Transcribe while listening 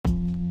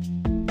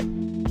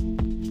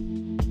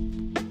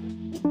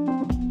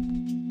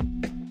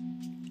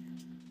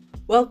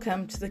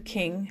Welcome to the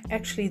King,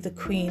 actually the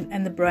Queen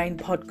and the Brain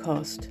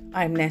podcast.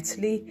 I'm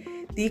Natalie,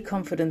 the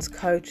Confidence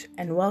Coach,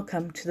 and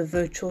welcome to the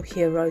Virtual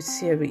Hero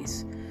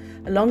series.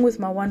 Along with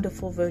my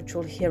wonderful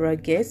virtual hero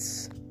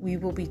guests, we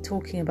will be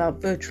talking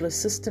about virtual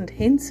assistant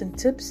hints and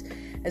tips,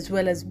 as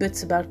well as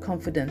bits about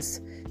confidence.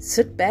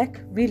 Sit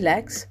back,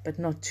 relax, but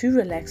not too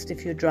relaxed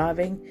if you're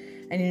driving,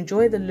 and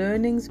enjoy the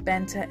learnings,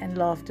 banter, and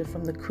laughter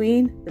from the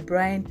Queen, the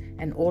Brain,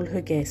 and all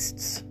her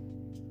guests.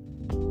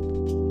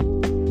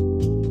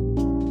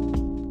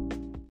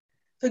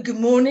 So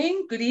good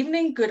morning, good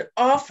evening, good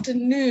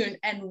afternoon,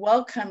 and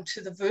welcome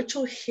to the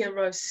Virtual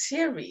Hero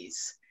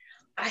series.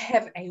 I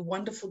have a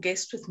wonderful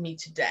guest with me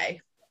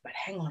today, but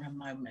hang on a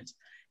moment.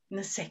 In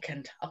a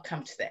second, I'll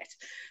come to that.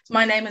 So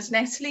my name is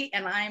Natalie,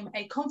 and I'm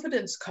a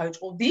confidence coach,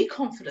 or the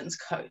confidence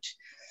coach.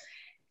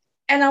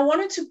 And I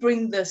wanted to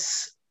bring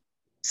this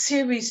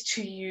series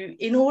to you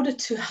in order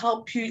to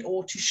help you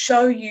or to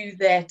show you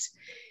that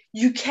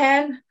you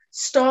can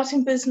start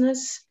in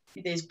business.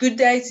 There's good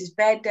days, there's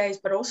bad days,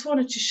 but I also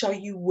wanted to show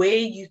you where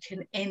you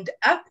can end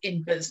up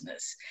in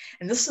business.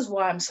 And this is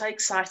why I'm so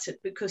excited,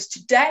 because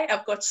today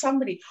I've got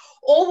somebody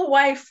all the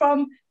way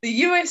from the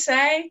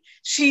USA.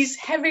 She's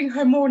having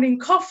her morning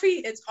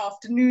coffee. It's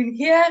afternoon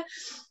here.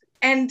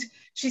 And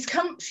she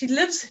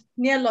lives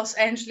near Los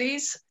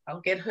Angeles.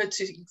 I'll get her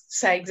to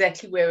say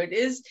exactly where it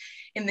is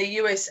in the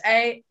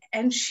USA.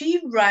 And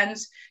she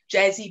runs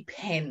Jazzy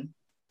Pen.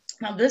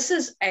 Now, this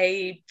is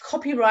a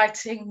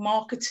copywriting,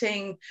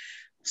 marketing,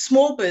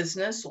 small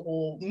business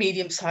or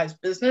medium-sized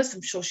business.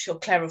 I'm sure she'll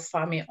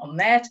clarify me on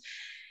that.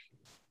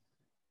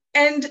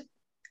 And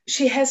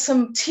she has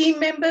some team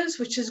members,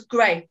 which is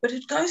great, but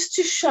it goes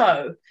to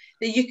show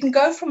that you can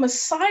go from a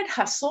side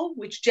hustle,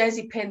 which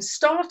Jazzy Pen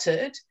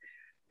started,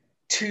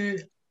 to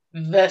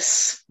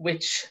this,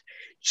 which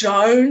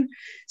Joan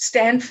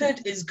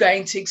Stanford is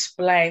going to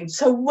explain.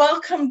 So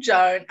welcome,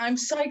 Joan. I'm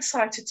so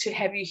excited to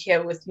have you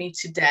here with me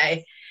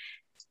today.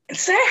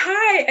 Say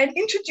hi and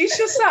introduce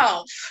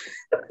yourself.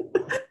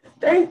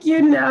 Thank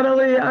you,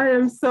 Natalie. I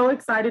am so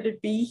excited to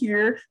be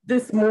here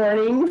this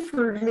morning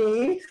for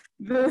me.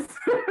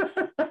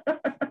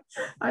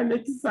 I'm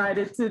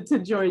excited to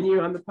join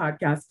you on the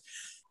podcast.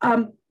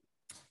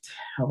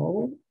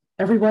 Tell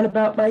everyone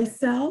about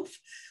myself.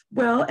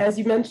 Well, as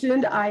you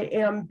mentioned, I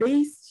am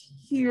based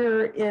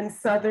here in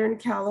Southern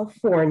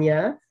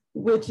California,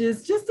 which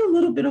is just a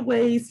little bit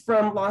away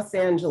from Los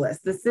Angeles.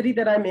 The city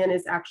that I'm in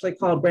is actually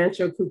called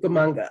Rancho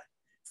Cucamonga.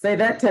 Say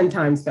that 10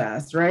 times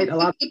fast, right? A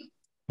lot of people.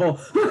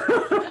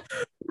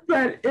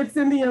 But it's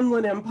in the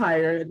Inland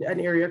Empire, an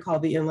area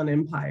called the Inland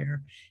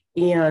Empire.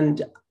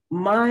 And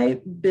my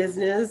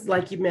business,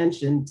 like you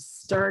mentioned,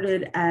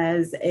 started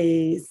as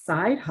a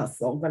side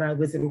hustle when I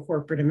was in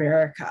corporate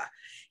America.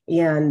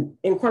 And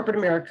in corporate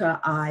America,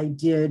 I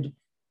did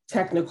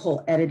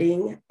technical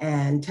editing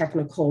and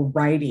technical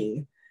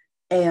writing.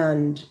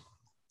 And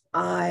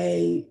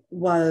I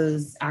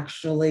was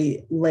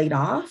actually laid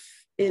off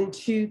in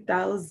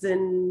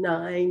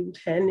 2009,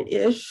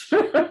 10-ish.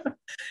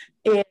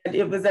 And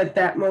it was at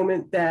that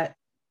moment that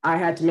I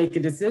had to make a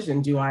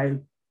decision. Do I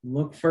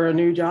look for a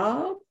new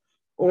job,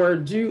 or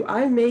do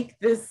I make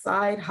this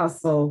side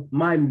hustle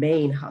my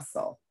main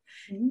hustle?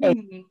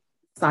 And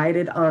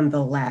decided on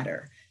the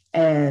latter.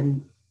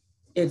 And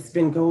it's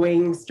been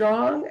going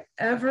strong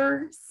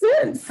ever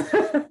since.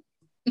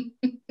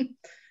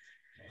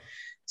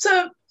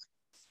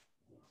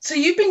 So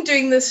you've been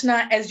doing this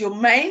now as your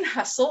main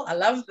hustle. I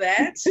love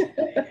that.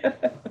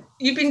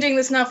 You've been doing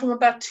this now from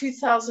about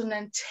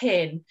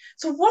 2010.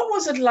 So what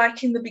was it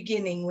like in the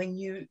beginning when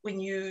you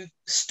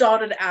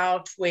started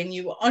out, when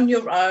you were on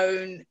your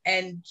own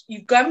and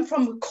you've gone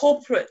from a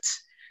corporate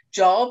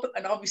job,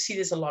 and obviously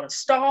there's a lot of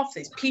staff,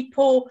 there's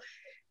people,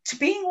 to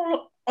being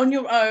all on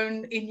your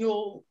own in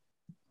your,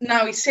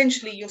 now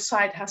essentially your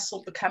side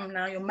hustle become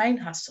now your main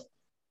hustle?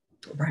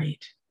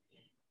 Right.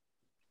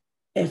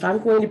 If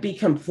I'm going to be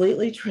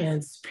completely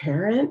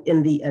transparent,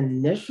 in the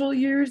initial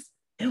years,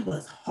 it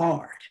was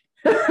hard.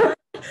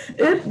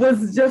 It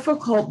was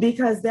difficult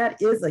because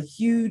that is a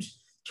huge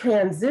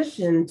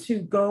transition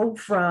to go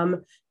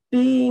from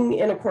being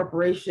in a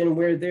corporation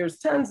where there's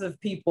tons of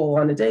people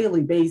on a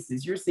daily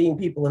basis. You're seeing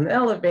people in the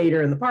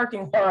elevator, in the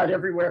parking lot,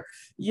 everywhere,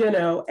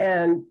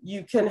 and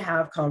you can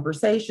have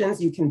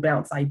conversations, you can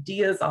bounce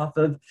ideas off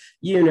of,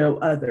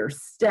 other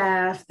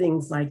staff,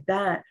 things like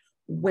that,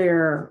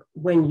 where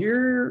when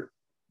you're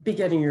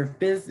beginning your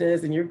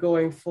business and you're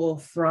going full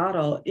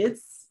throttle,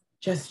 it's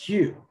just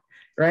you,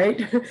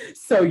 right?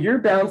 So you're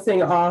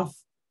bouncing off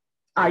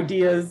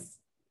ideas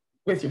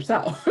with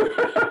yourself.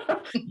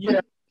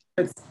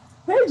 It's,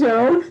 hey,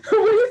 Joan, what do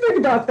you think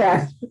about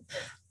that?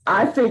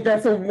 I think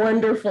that's a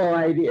wonderful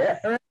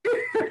idea.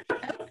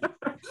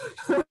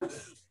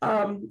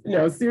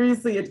 No,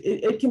 seriously,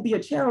 it can be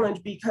a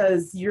challenge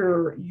because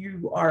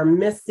you are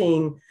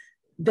missing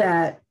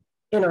that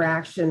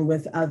interaction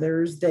with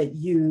others that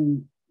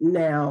you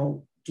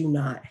now do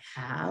not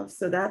have.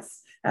 So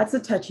that's a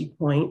touchy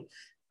point.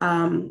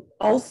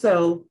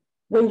 Also,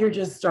 when you're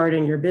just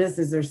starting your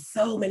business, there's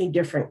so many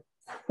different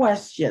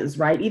questions,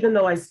 right? Even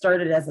though I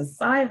started as a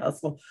side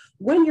hustle,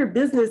 when your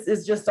business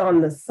is just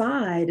on the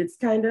side, it's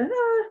kind of,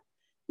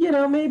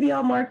 maybe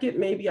I'll market,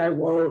 maybe I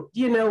won't.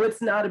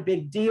 It's not a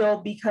big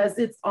deal because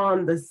it's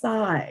on the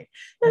side.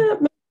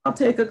 Maybe I'll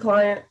take a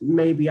client,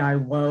 maybe I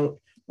won't,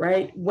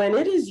 right? When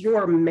it is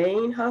your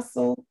main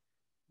hustle,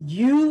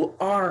 you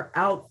are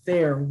out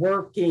there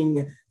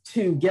working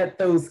to get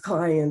those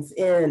clients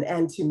in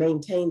and to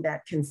maintain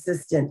that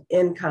consistent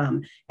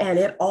income. And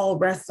it all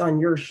rests on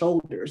your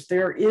shoulders.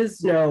 There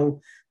is no,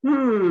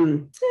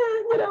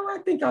 I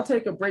think I'll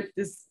take a break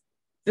this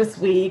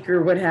week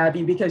or what have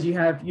you, because you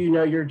have,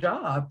 your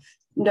job.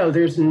 No,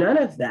 there's none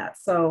of that.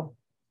 So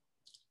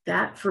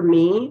that for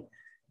me,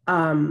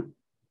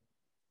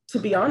 to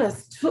be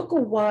honest, took a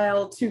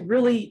while to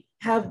really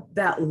have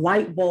that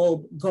light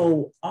bulb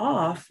go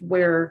off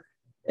where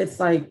it's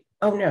like,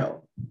 oh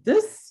no,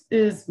 this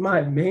is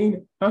my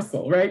main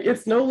hustle, right?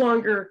 It's no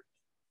longer,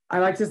 I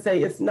like to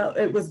say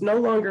it was no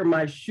longer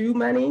my shoe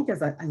money,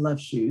 because I love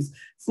shoes.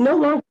 It's no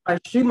longer my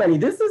shoe money.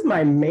 This is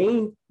my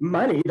main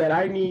money that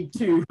I need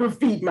to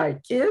feed my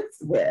kids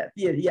with.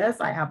 Yes,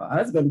 I have a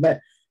husband, but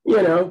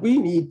we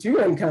need two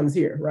incomes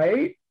here,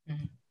 right?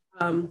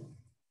 Mm-hmm.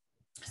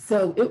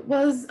 So it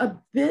was a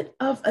bit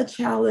of a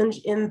challenge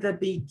in the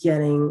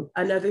beginning.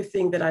 Another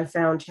thing that I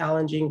found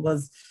challenging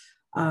was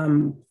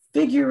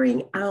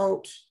figuring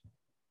out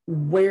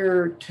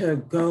where to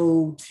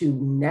go to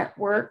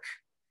network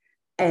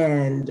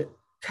and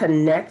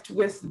connect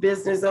with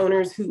business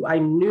owners who I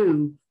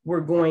knew were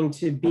going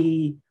to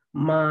be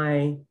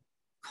my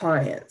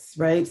clients,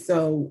 right?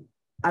 So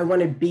I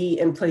want to be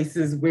in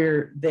places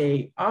where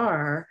they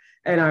are,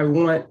 and I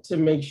want to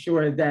make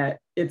sure that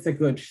it's a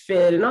good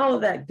fit and all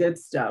of that good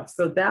stuff.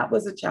 So that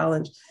was a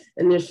challenge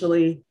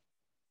initially.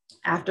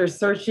 After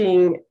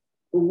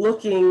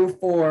looking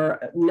for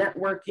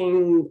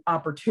networking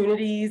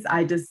opportunities,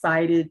 I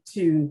decided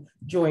to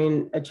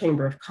join a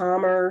chamber of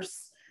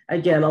commerce.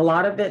 Again, a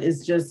lot of it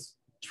is just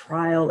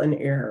trial and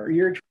error.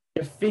 You're trying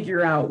to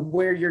figure out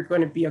where you're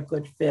going to be a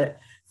good fit.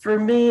 For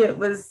me, it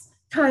was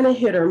kind of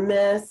hit or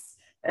miss.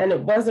 And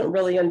it wasn't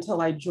really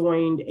until I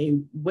joined a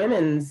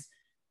women's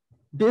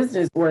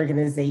business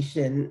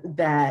organization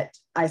that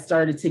I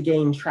started to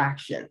gain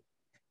traction.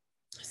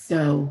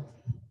 So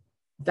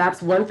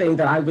that's one thing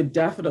that I would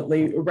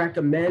definitely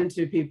recommend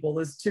to people,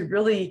 is to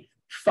really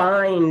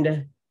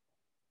find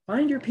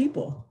your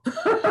people,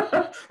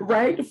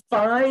 right?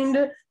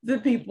 Find the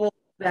people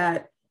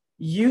that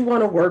you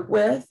want to work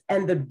with.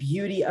 And the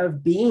beauty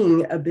of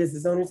being a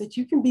business owner is that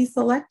you can be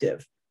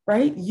selective,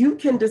 right? You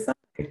can decide,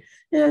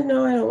 yeah,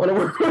 no, I don't want to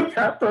work with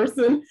that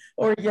person,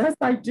 or yes,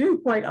 I do,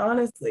 quite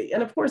honestly.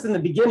 And of course, in the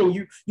beginning,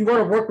 you want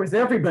to work with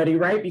everybody,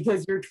 right?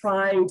 Because you're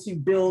trying to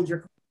build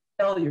your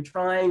clientele, you're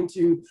trying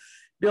to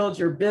build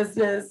your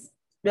business.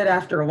 But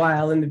after a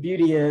while, and the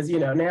beauty is,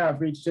 now I've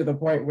reached to the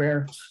point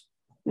where,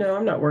 no,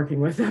 I'm not working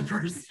with that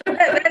person.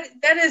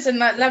 that is a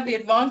lovely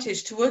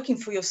advantage to working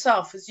for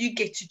yourself, is you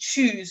get to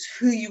choose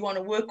who you want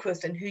to work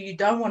with and who you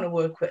don't want to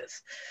work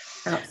with.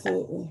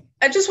 Absolutely.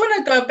 I just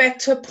want to go back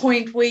to a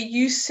point where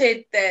you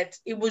said that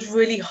it was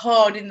really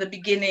hard in the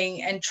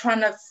beginning and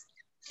trying to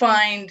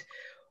find,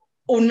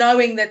 or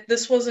knowing that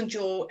this wasn't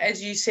your,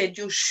 as you said,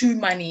 your shoe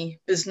money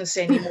business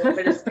anymore,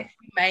 but it's the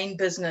main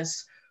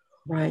business.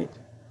 Right.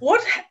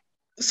 What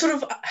sort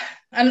of,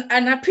 and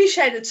I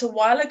appreciate it's a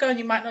while ago and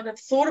you might not have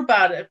thought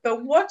about it,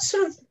 but what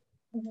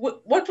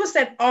was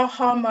that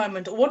aha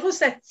moment, or what was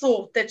that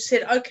thought that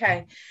said,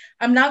 okay,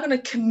 I'm now going to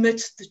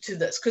commit to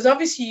this? Because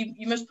obviously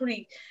you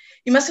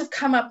must have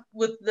come up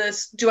with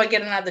this, do I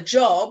get another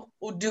job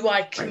or do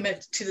I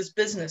commit to this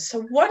business?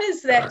 So what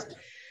is that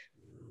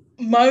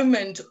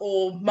moment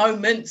or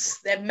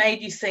moments that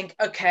made you think,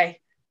 okay,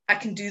 I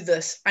can do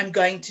this, I'm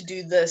going to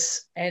do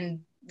this, and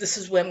this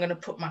is where I'm going to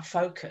put my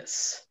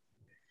focus?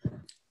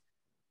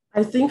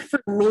 I think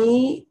for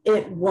me,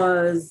 it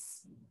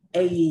was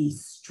a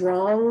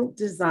strong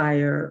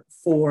desire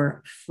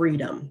for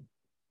freedom.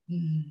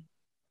 Mm.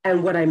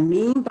 And what I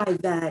mean by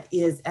that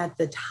is, at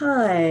the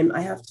time,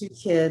 I have two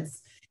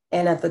kids,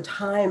 and at the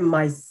time,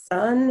 my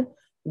son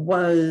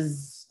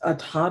was a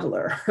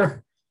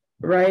toddler,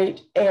 right?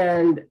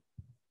 And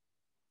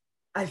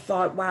I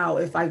thought, wow,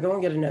 if I go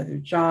and get another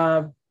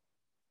job,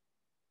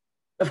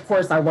 of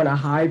course, I want a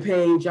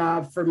high-paying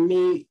job. For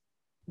me,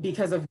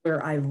 because of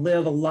where I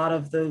live, a lot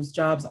of those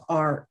jobs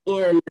are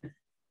in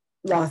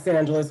Los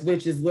Angeles,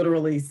 which is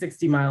literally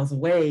 60 miles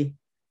away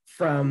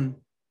from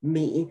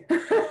me.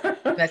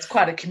 That's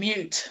quite a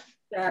commute.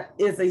 That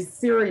is a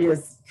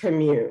serious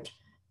commute.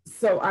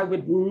 So I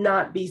would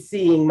not be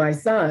seeing my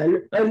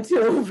son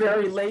until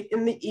very late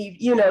in the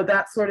evening,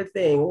 that sort of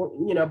thing,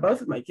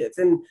 both of my kids.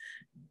 And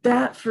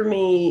that for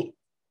me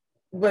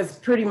was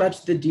pretty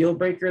much the deal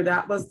breaker.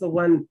 That was the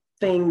one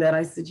thing that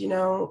I said,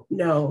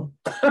 no,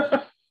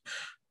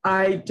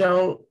 I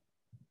don't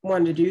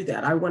want to do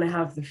that. I want to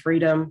have the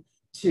freedom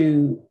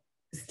to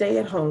stay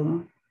at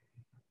home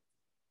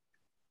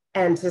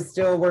and to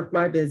still work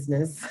my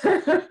business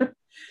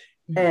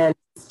and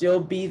still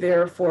be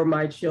there for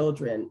my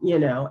children, you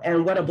know,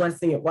 and what a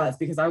blessing it was,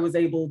 because I was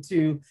able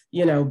to,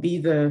 you know, be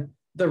the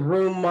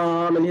room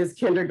mom in his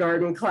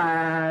kindergarten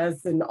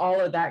class and all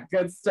of that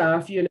good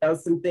stuff, you know,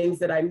 some things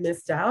that I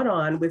missed out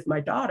on with my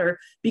daughter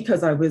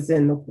because I was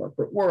in the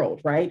corporate world,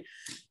 right?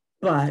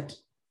 But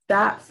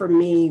that for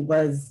me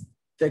was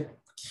the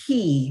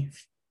key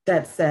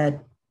that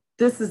said,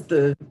 this is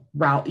the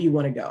route you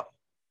want to go.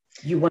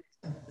 You want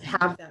to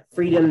have that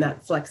freedom,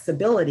 that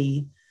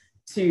flexibility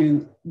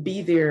to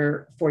be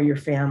there for your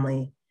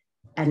family,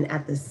 and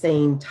at the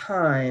same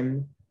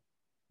time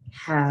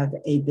have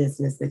a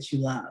business that you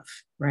love,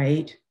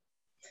 right?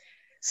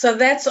 So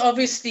that's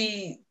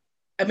obviously,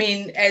 I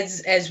mean,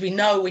 as we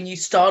know, when you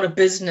start a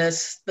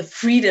business, the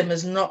freedom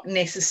is not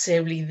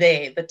necessarily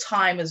there. The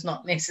time is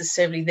not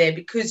necessarily there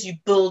because you're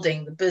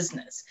building the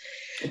business.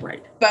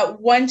 Right.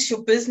 But once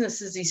your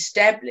business is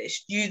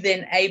established, you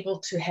then able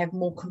to have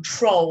more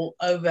control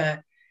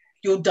over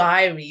your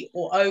diary,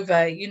 or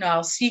over, you know,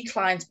 I'll see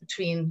clients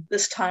between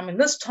this time and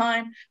this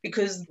time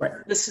because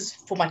right. This is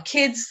for my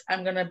kids.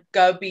 I'm going to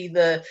go be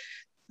the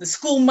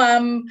school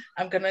mum.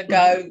 I'm going to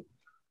go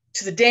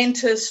to the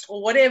dentist,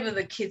 or whatever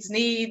the kids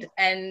need.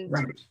 And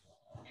right.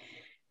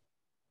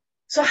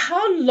 So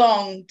how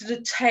long did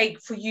it take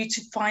for you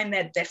to find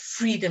that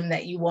freedom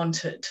that you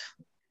wanted?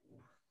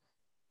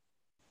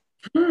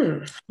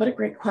 What a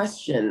great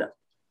question.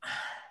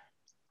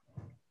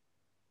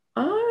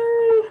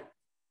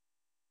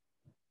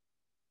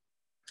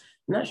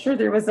 I'm not sure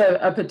there was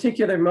a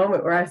particular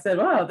moment where I said,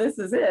 wow, this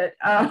is it.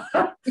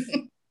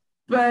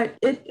 But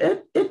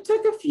it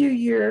took a few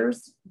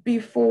years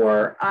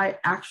before I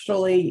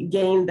actually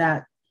gained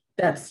that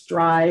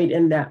stride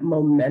and that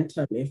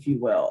momentum, if you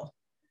will.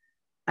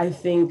 I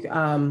think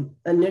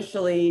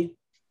initially,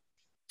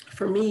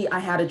 for me, I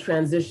had a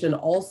transition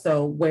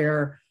also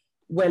where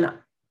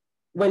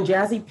when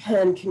Jazzy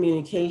Pen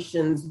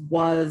Communications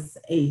was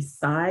a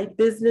side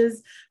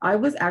business, I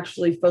was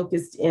actually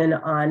focused in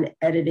on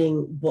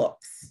editing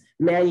books,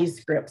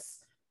 manuscripts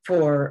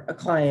for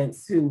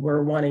clients who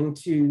were wanting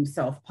to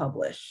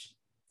self-publish.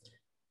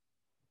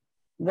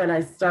 When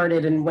I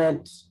started and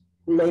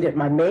made it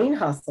my main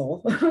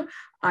hustle,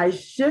 I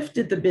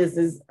shifted the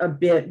business a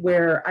bit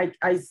where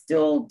I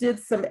still did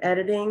some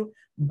editing,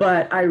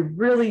 but I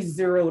really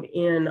zeroed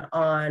in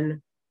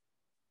on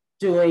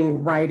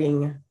doing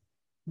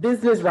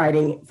business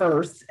writing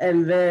first,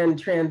 and then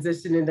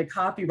transitioned into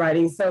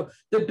copywriting. So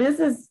the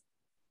business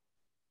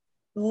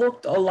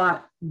looked a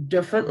lot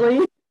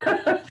differently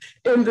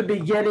in the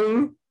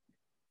beginning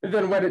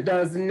than what it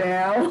does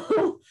now.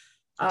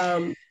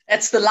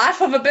 It's the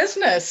life of a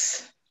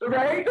business.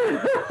 Right?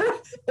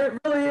 It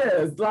really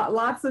is.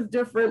 Lots of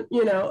different,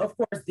 you know, of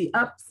course, the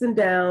ups and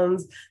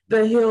downs,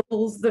 the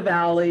hills, the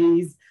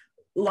valleys,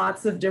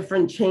 lots of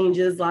different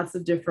changes, lots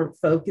of different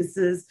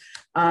focuses.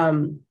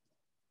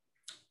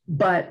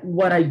 But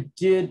what I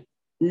did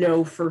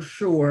know for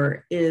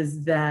sure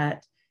is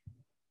that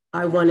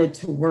I wanted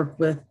to work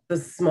with the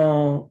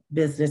small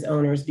business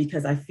owners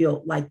because I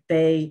feel like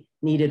they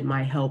needed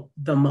my help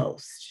the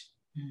most.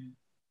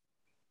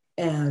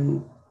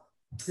 And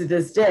to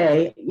this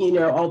day, you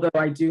know, although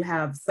I do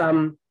have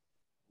some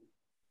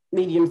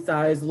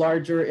medium-sized,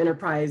 larger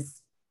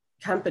enterprise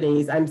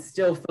companies, I'm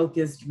still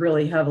focused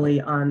really heavily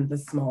on the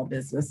small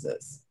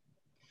businesses.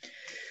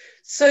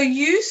 So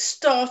you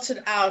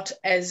started out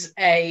as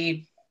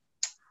a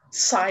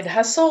side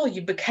hustle,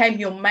 you became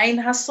your main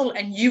hustle,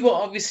 and you were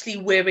obviously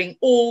wearing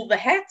all the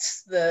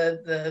hats,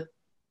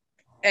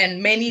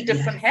 and many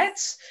different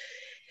hats.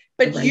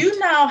 But right. You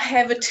now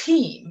have a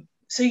team.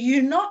 So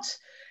you're not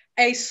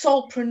a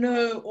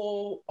solopreneur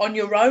or on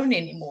your own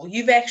anymore.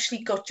 You've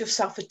actually got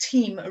yourself a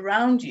team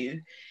around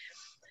you.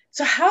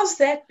 So how's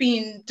that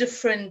been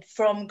different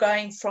from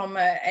going from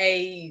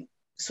a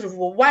sort of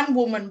a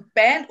one-woman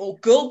band, or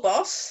girl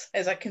boss,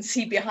 as I can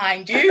see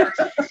behind you,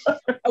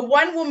 a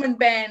one-woman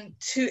band,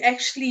 to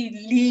actually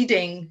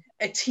leading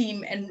a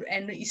team and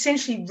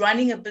essentially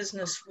running a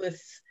business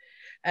with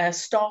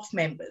staff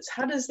members?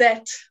 How does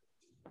that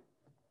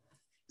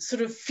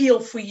sort of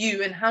feel for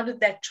you, and how did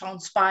that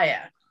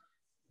transpire?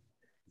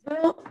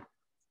 Well,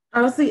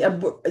 honestly,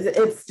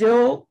 it's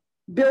still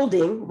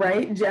building,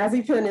 right?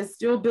 Jazzy Pen is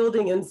still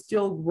building and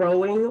still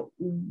growing.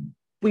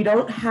 I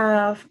don't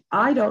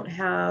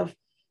have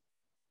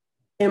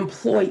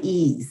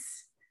employees.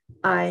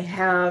 I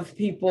have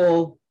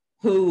people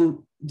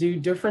who do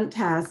different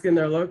tasks, and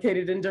they're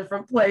located in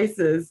different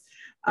places,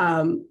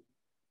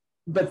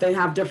 but they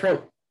have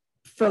different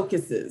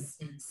focuses.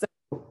 So,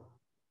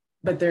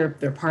 but they're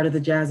part of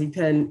the Jazzy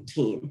Pen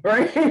team,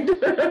 right?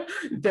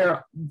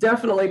 They're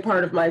definitely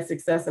part of my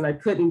success, and I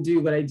couldn't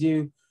do what I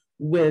do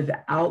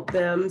without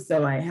them.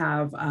 So I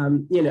have,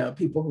 you know,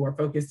 people who are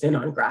focused in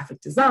on graphic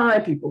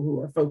design, people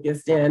who are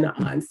focused in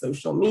on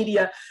social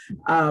media.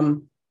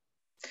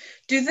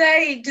 Do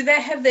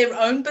they have their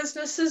own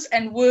businesses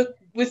and work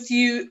with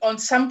you on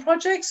some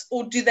projects,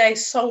 or do they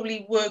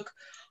solely work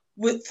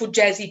for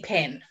Jazzy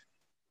Pen?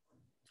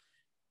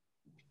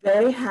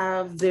 They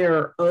have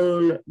their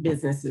own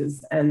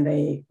businesses and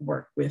they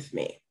work with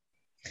me.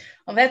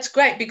 Well, that's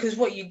great, because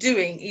what you're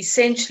doing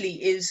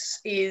essentially is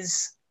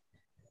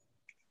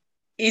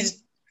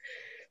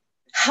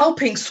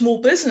helping small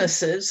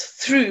businesses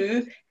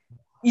through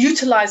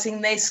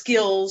utilizing their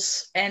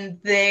skills and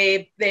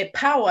their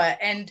power,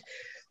 and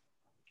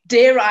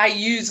dare I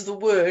use the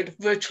word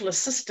virtual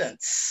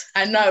assistants.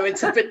 I know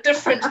it's a bit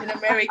different in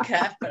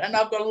America, and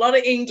I've got a lot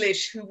of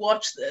English who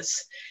watch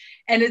this,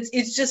 and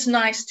it's just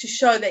nice to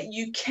show that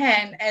you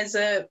can, as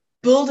a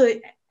build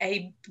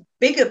a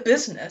bigger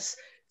business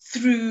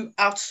through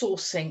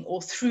outsourcing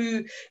or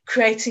through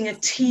creating a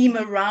team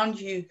around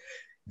you.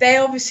 They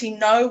obviously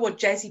know what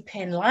Jazzy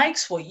Pen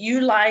likes, what you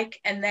like,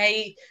 and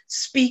they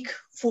speak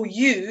for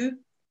you,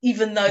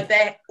 even though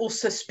they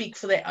also speak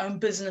for their own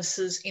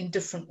businesses in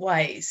different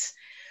ways.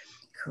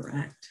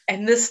 Correct.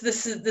 And this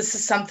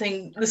is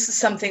something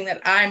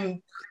that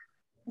I'm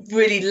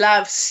really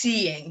love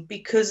seeing,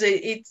 because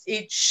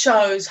it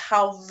shows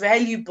how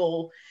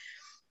valuable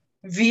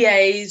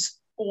VAs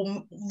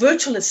or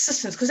virtual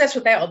assistants, because that's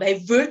what they are. They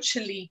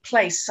virtually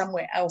place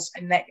somewhere else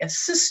and they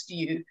assist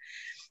you.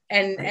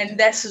 And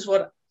this is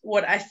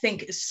what I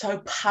think is so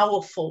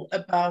powerful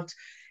about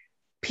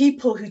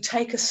people who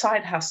take a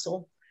side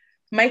hustle,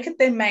 make it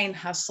their main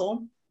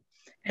hustle,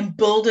 and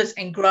build it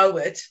and grow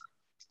it,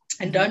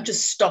 and don't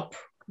just stop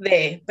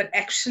there, but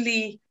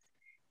actually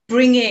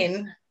bring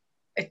in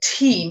a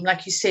team.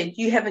 Like you said,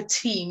 you have a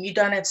team. You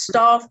don't have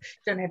staff,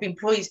 you don't have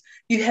employees,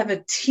 you have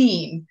a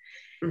team.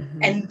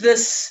 And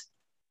this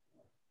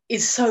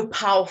is so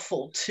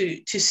powerful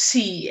to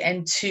see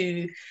and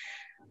to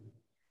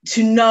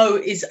know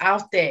is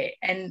out there.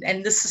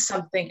 And this is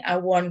something I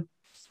want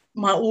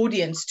my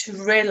audience to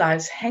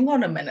realize, hang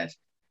on a minute,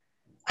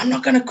 I'm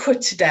not going to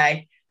quit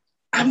today.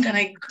 I'm going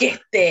to get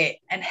there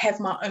and have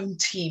my own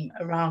team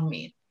around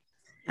me.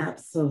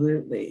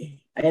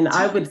 Absolutely. And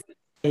I would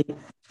say,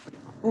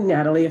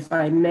 Natalie, if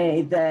I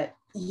may, that,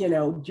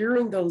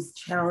 during those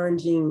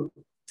challenging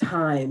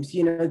times,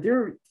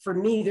 for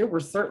me, there were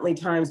certainly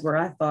times where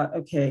I thought,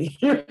 okay,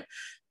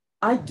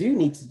 I do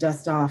need to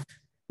dust off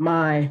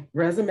my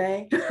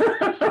resume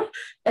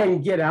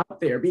and get out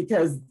there,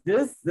 because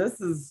this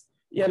is,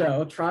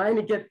 trying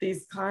to get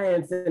these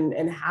clients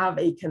and have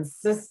a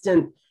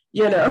consistent,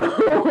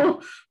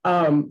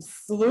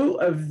 slew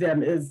of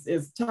them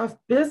is tough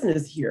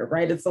business here,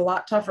 right? It's a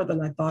lot tougher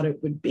than I thought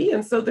it would be.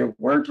 And so there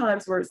were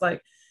times where it's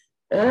like,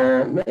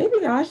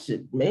 maybe I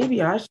should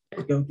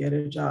go get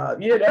a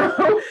job,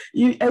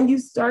 you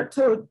start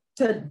to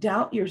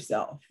doubt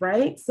yourself,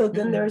 right? So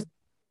then there's the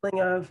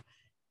feeling of,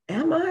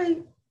 am I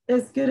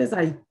as good as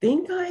I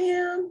think I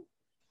am?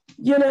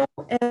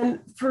 And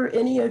for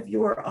any of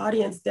your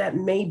audience that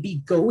may be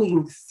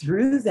going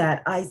through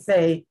that, I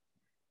say,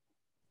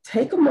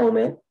 take a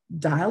moment,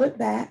 dial it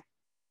back,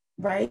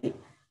 right?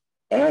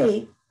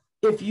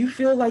 If you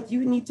feel like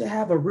you need to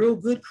have a real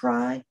good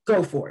cry,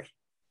 go for it.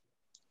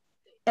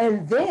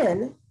 And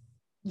then,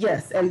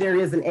 yes, and there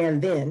is an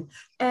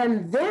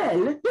and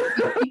then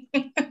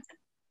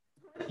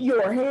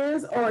your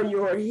hands on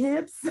your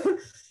hips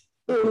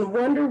in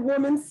Wonder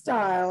Woman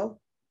style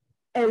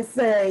and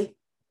say,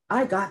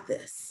 I got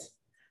this.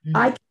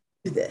 I can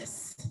do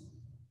this.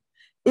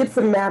 It's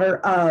a matter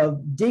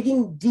of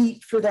digging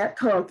deep for that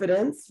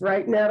confidence,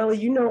 right, Natalie?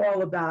 You know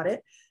all about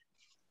it.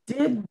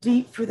 Dig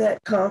deep for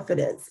that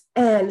confidence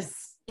and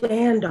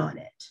stand on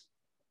it,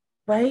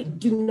 right?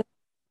 Do not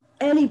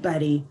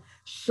anybody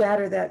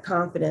shatter that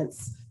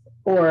confidence,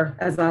 or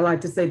as I like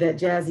to say, that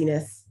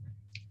jazziness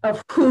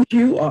of who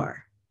you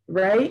are,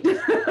 right?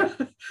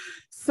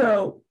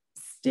 So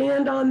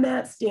stand on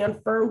that,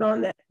 stand firm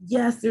on that.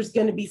 Yes, there's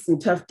going to be some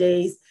tough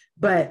days,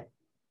 but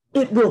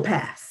it will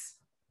pass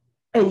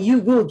and you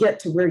will get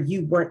to where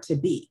you want to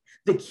be.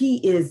 The key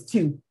is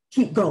to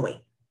keep going,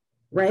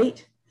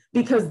 right?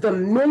 Because the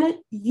minute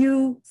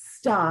you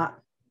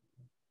stop,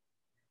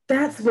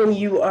 that's when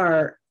you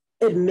are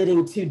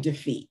admitting to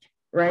defeat,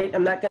 right?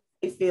 I'm not going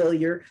to say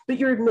failure, but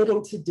you're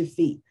admitting to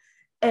defeat.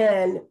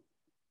 And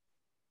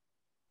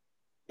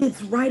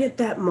it's right at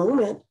that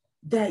moment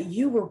that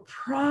you were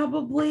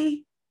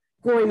probably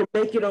going to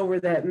make it over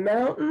that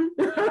mountain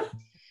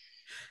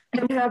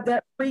and have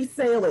that free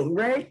sailing,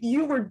 right?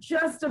 You were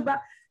just about,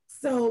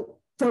 so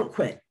don't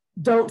quit,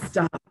 don't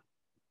stop,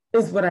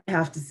 is what I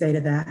have to say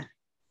to that.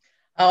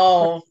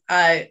 Oh,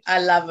 I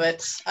love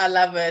it. I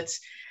love it.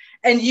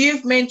 And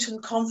you've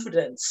mentioned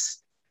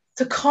confidence.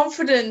 So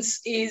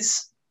confidence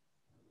is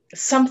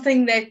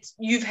something that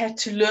you've had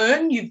to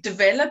learn, you've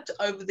developed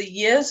over the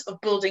years of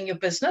building your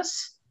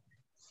business.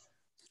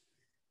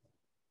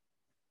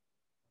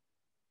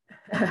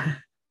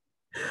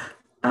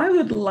 I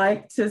would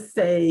like to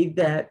say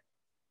that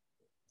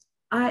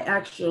I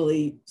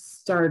actually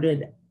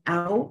started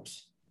out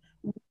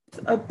with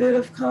a bit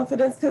of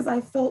confidence because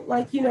I felt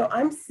like,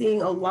 I'm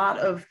seeing a lot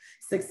of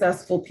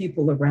successful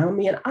people around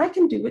me and I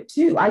can do it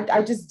too.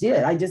 I just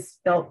did. I just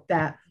felt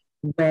that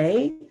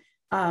way.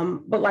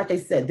 But like I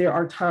said, there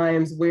are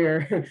times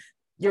where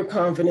your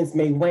confidence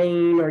may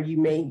wane or you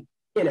may,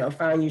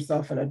 find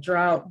yourself in a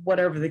drought,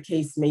 whatever the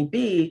case may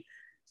be.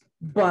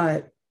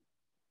 But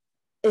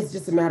it's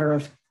just a matter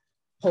of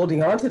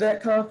holding on to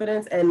that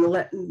confidence and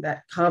letting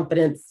that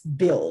confidence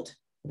build,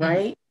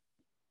 right?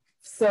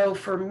 So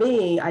for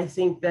me, I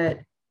think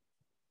that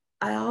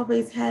I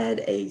always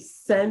had a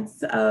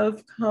sense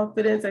of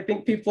confidence. I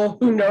think people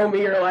who know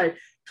me are like,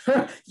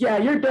 yeah,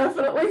 you're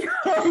definitely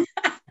confident.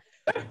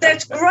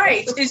 That's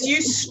great. Is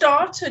you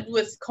started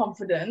with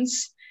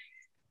confidence,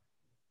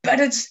 but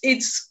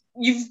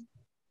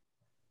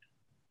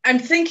I'm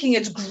thinking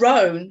it's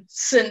grown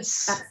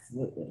since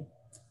Absolutely.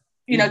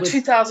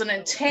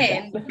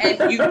 2010,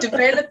 and you've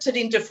developed it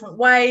in different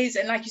ways.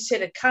 And like you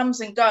said, it comes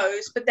and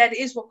goes, but that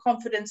is what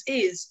confidence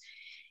is.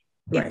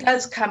 It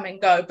does come and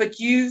go, but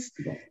you've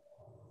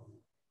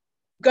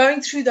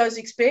going through those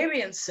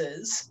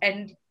experiences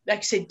and, like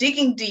you said,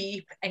 digging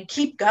deep and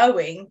keep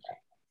going.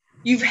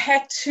 You've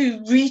had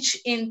to reach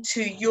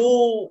into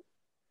your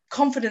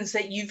confidence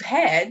that you've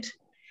had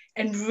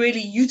and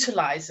really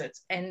utilize it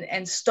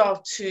and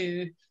start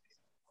to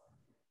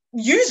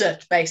use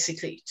it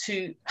basically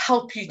to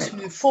help you to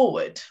move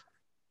forward.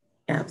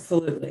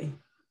 Absolutely.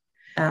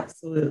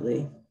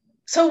 Absolutely.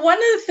 So one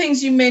of the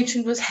things you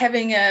mentioned was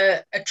having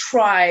a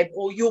tribe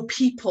or your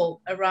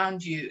people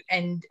around you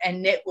and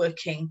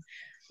networking.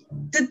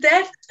 Did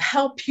that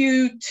help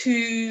you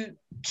to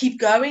keep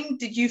going?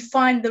 Did you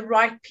find the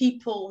right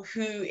people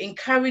who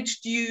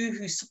encouraged you,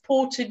 who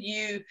supported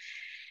you?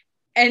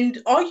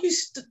 And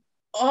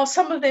are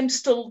some of them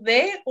still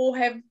there, or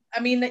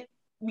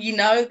we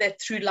know that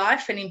through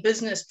life and in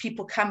business,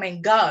 people come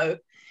and go,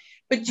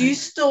 but do you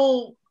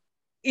still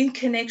in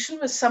connection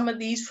with some of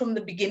these from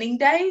the beginning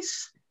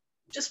days?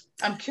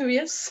 I'm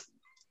curious.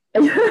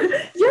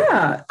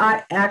 Yeah,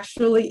 I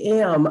actually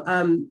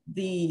am.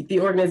 The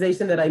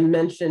organization that I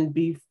mentioned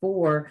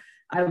before,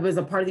 I was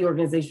a part of the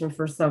organization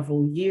for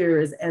several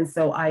years. And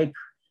so I,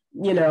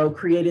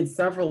 created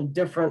several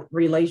different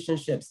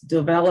relationships,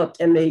 developed,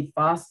 and they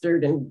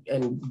fostered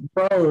and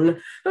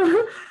grown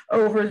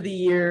over the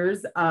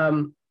years.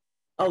 A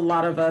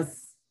lot of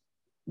us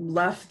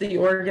left the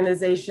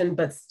organization,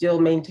 but still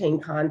maintain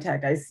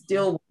contact. I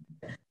still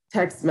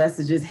text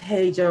messages,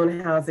 hey, Joan,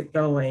 how's it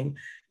going?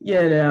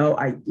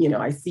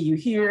 I see you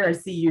here. I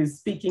see you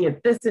speaking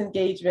at this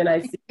engagement.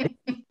 I see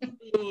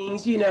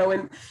things,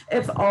 and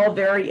it's all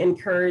very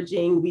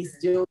encouraging. We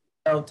still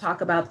talk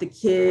about the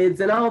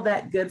kids and all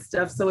that good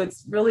stuff. So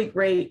it's really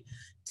great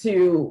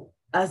to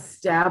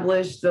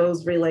establish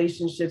those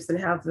relationships and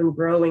have them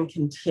grow and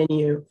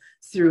continue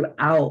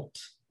throughout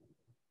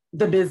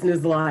the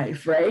business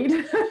life, right?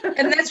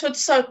 And that's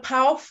what's so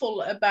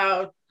powerful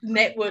about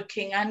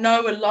networking. I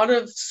know a lot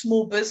of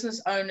small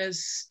business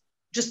owners,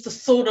 just the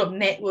thought of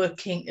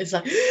networking is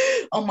like,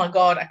 oh my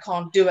God, I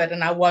can't do it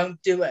and I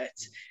won't do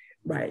it.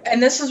 Right.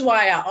 And this is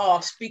why I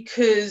asked,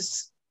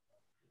 because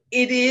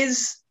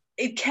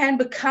it can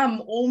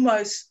become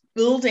almost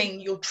building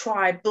your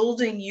tribe,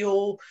 building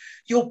your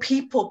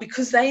people,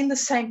 because they're in the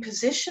same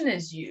position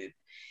as you.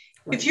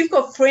 Right. If you've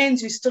got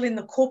friends who are still in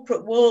the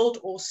corporate world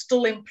or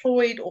still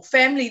employed or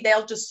family,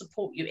 they'll just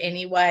support you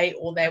anyway,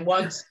 or they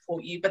won't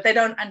support you, but they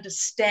don't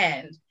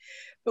understand.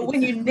 But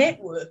when you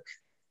network,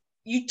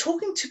 you're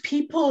talking to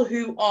people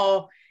who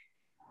are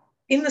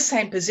in the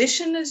same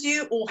position as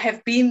you or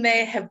have been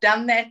there, have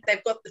done that.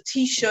 They've got the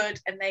T-shirt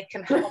and they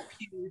can help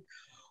you.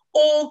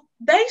 Or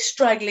they're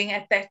struggling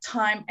at that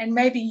time and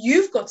maybe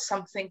you've got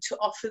something to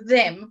offer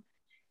them,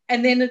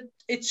 and then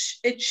it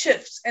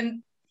shifts.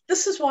 And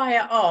this is why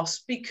I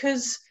asked,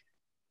 because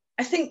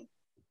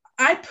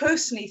I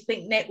personally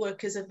think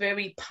network is a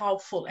very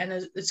powerful and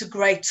it's a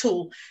great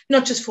tool,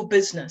 not just for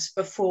business,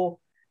 but for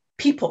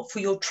people, for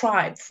your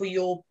tribe, for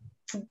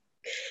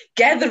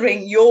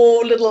gathering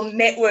your little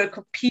network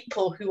of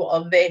people who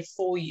are there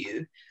for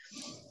you.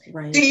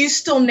 Right. Do you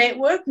still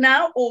network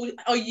now, or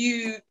are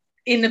you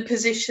in a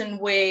position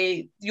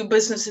where your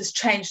business has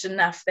changed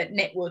enough that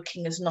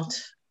networking is not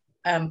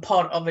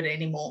part of it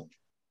anymore?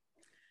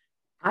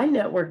 I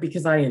network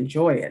because I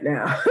enjoy it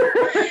now.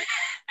 I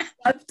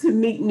love to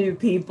meet new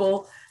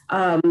people.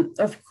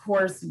 Of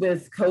course,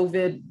 with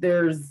COVID,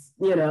 there's,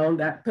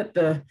 that put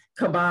the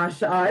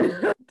kibosh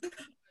on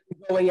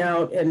going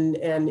out and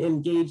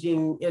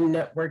engaging in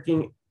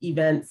networking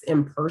events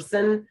in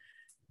person.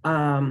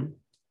 But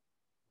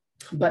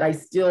I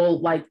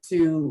still like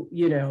to,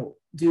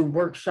 do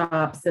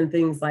workshops and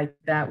things like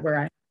that where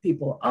I have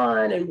people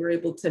on and we're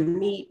able to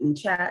meet and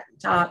chat and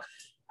talk.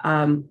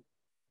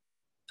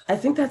 I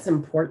think that's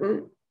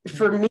important.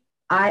 For me,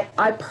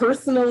 I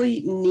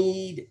personally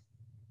need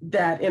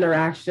that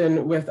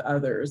interaction with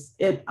others.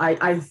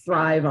 I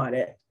thrive on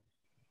it.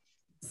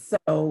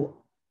 So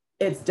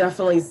it's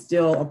definitely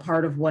still a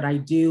part of what I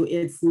do.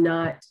 It's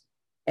not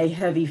a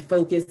heavy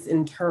focus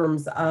in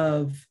terms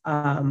of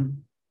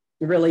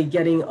really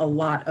getting a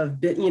lot of,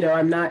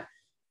 I'm not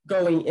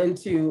going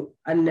into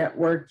a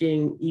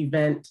networking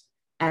event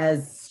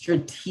as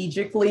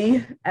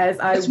strategically as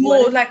I it's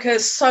more like a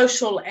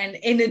social and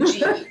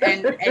energy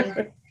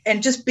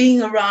and just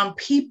being around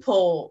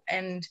people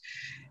and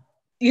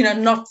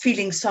not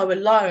feeling so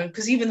alone,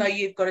 because even though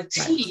you've got a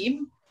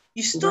team,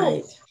 you're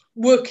still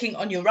working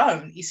on your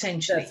own,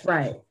 essentially.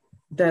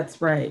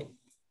 That's right.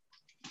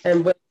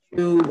 And when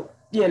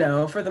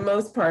for the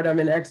most part, I'm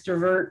an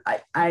extrovert.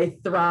 I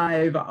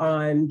thrive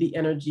on the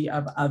energy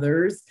of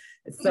others.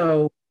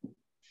 So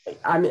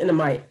I'm in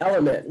my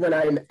element when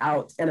I'm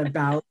out and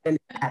about and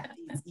at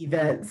these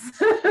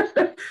events,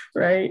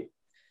 right?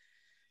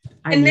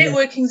 And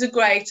networking's a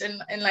great,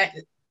 and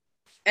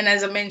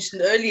as I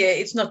mentioned earlier,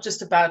 it's not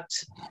just about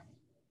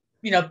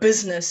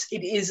business.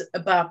 It is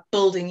about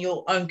building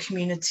your own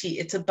community.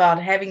 It's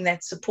about having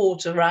that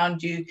support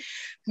around you,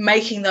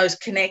 making those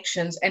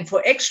connections. And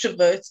for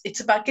extroverts,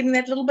 it's about getting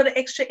that little bit of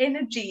extra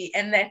energy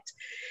and that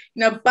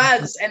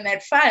buzz and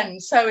that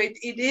fun. So it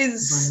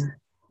is. Right.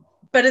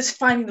 But it's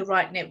finding the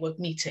right network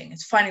meeting.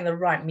 It's finding the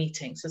right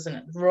meetings, isn't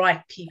it? The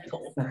right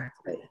people.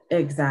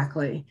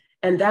 Exactly.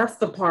 And that's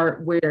the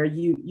part where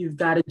you've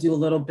got to do a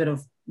little bit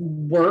of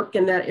work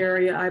in that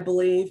area, I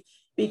believe,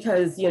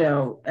 because,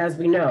 as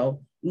we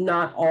know,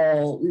 not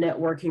all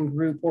networking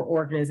group or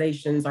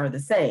organizations are the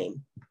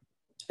same.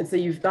 And so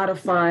you've got to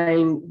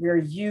find where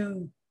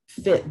you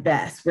fit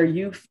best, where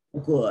you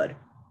feel good,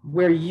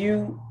 where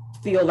you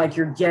feel like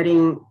you're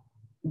getting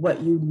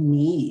what you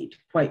need,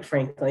 quite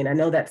frankly. And I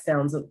know that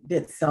sounds a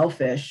bit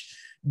selfish,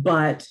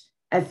 but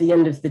at the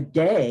end of the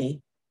day,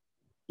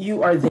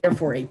 you are there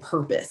for a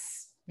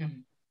purpose.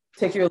 Mm-hmm.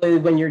 Particularly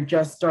when you're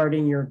just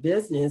starting your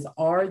business.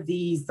 Are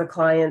these the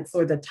clients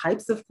or the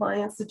types of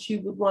clients that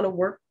you would want to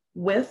work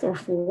with or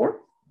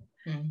for?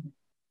 Mm-hmm.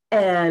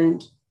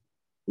 And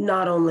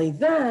not only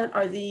that,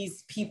 are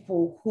these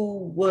people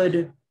who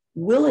would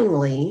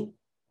willingly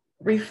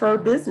refer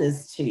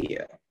business to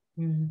you?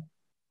 Mm-hmm.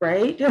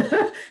 Right?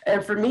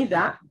 And for me,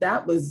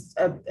 that was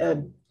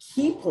a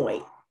key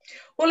point.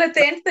 Well, at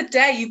the end of the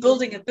day, you're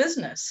building a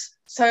business.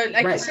 So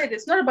like right. You said,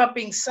 it's not about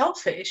being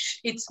selfish.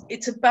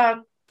 It's about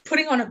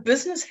putting on a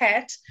business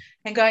hat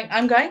and going,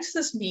 I'm going to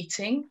this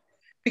meeting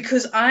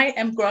because I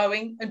am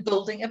growing and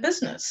building a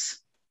business.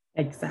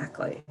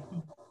 Exactly.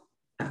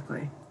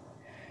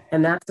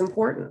 And that's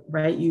important,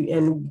 right?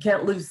 You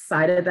can't lose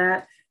sight of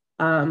that.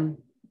 I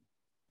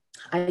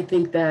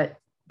think that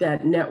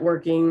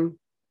networking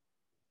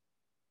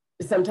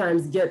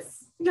sometimes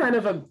gets kind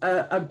of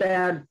a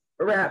bad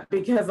rap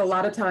because a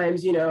lot of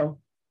times,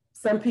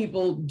 some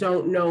people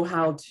don't know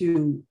how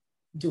to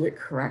do it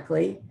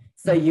correctly.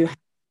 So you have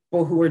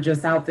people who are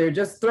just out there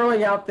just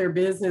throwing out their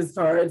business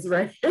cards,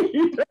 right?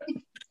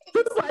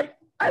 It's like,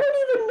 I don't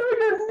even know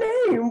your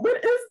name.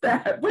 What is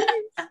that? What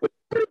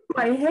is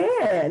my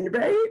hand,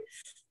 right?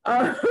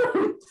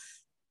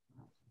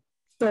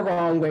 The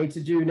wrong way to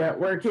do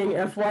networking,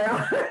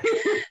 FYI.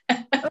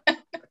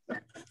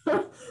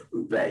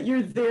 But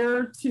you're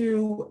there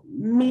to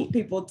meet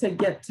people, to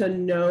get to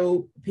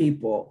know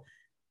people.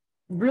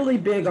 Really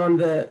big on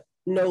the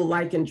know,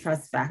 like, and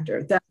trust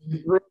factor. That's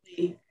really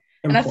important.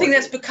 And I think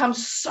that's become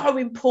so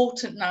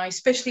important now,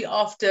 especially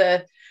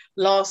after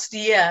last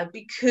year,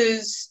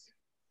 because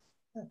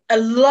a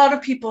lot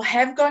of people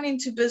have gone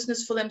into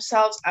business for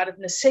themselves out of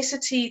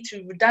necessity,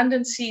 through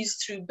redundancies,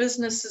 through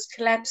businesses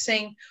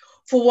collapsing,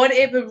 for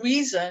whatever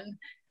reason.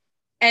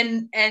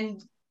 And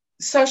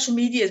social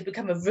media has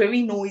become a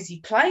very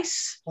noisy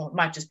place. Or it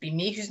might just be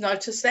me who's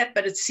noticed that,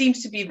 but it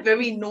seems to be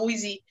very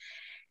noisy.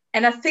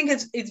 And I think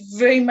it's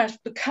very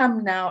much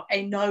become now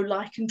a know,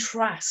 like, and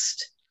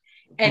trust.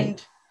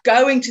 And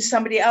going to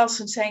somebody else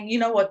and saying, you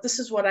know what, this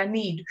is what I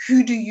need.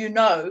 Who do you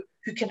know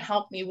who can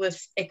help me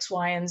with X,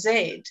 Y, and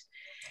Z?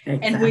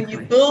 Exactly. And when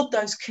you build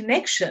those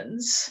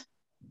connections,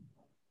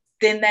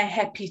 then they're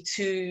happy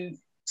to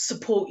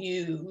support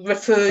you,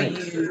 refer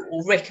you,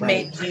 or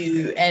recommend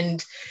you,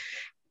 and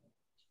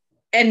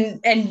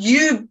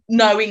you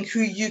knowing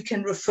who you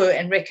can refer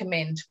and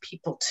recommend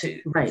people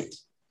to. Right.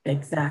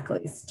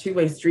 Exactly. It's a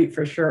two-way street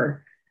for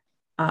sure.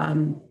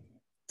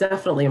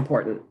 Definitely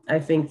important. I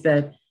think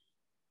that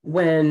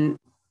when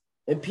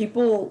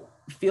people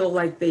feel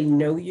like they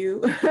know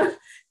you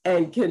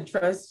and can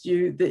trust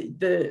you,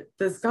 the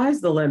sky's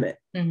the limit,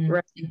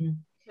 right? Mm-hmm.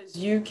 Because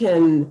you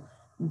can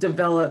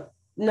develop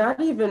not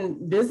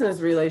even business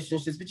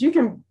relationships, but you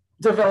can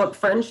develop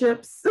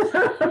friendships,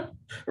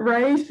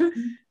 right?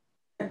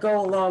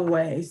 Go a long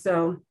way.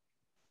 So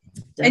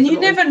definitely. And you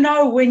never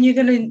know when you're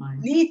going to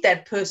need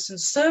that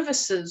person's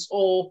services,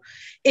 or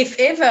if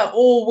ever,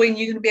 or when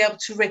you're going to be able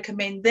to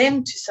recommend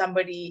them to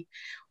somebody,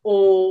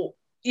 or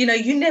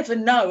you never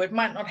know. It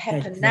might not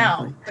happen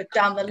now, but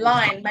down the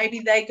line,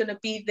 maybe they're going to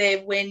be there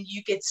when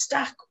you get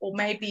stuck, or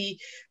maybe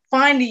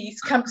finally you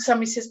come to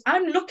somebody who says,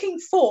 I'm looking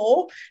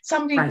for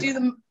somebody to do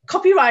the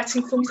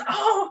copywriting for me.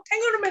 Oh, hang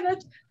on a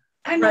minute.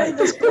 I know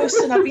this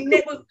person. I've been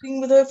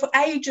networking with her for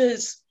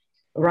ages.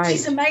 Right.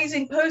 She's an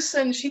amazing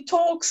person. She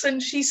talks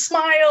and she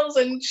smiles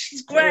and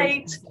she's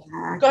great.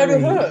 Exactly. Go to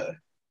her.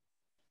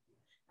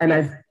 And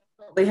I've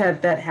definitely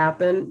had that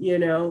happen,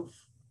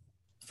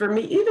 For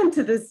me, even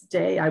to this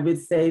day, I would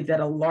say that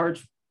a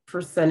large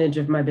percentage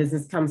of my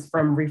business comes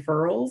from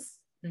referrals.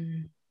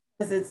 Mm-hmm.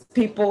 It's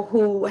people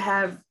who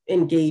have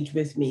engaged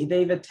with me.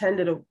 They've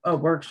attended a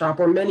workshop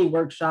or many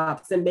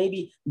workshops, and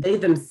maybe they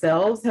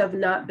themselves have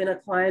not been a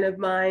client of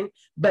mine,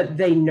 but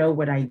they know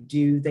what I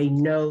do. They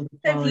know the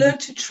They've quality. learned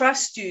to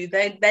trust you.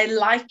 They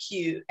like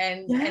you,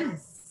 and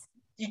Yes.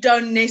 you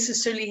don't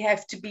necessarily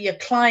have to be a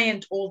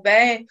client or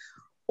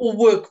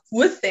work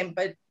with them,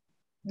 but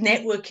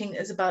networking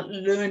is about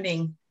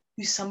learning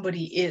who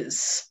somebody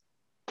is.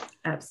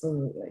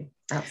 Absolutely.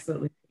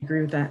 Absolutely. I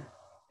agree with that.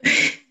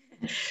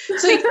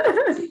 So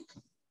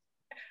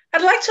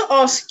I'd like to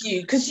ask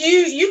you, because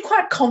you're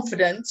quite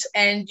confident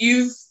and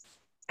you've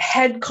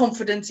had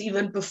confidence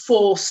even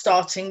before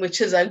starting,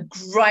 which is a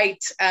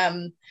great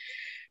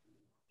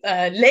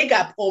leg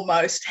up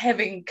almost,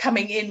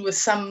 coming in with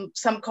some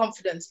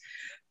confidence.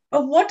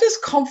 But what does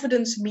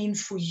confidence mean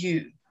for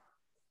you?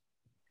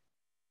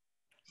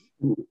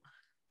 Ooh,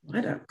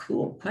 what a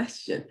cool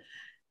question.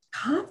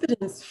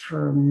 Confidence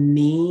for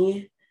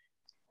me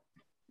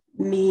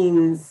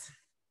means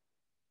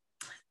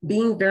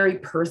being very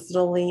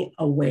personally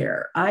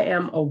aware. I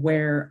am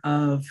aware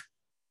of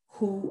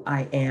who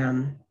I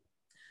am.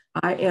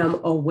 I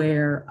am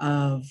aware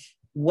of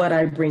what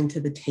I bring to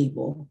the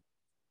table.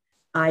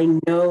 I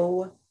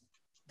know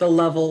the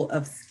level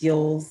of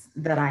skills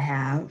that I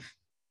have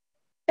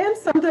and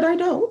some that I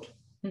don't,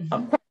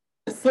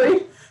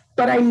 honestly,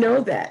 but I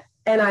know that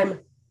and I'm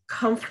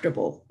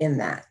comfortable in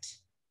that.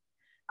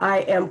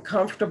 I am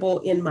comfortable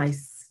in my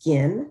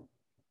skin,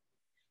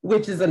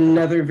 which is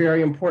another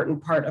very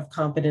important part of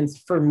confidence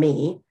for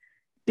me.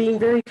 Being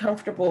very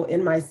comfortable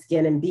in my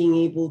skin and being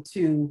able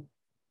to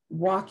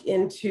walk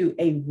into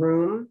a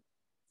room.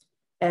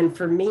 And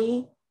for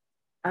me,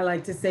 I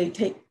like to say,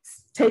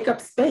 take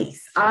up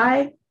space.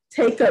 I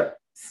take up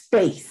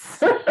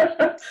space.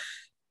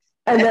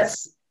 And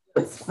that's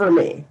for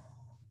me.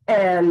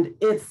 And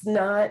it's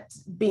not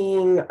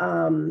being,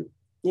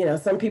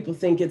 some people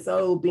think it's,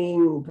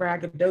 being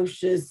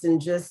braggadocious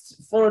and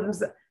just full of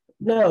themselves.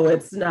 No,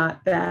 it's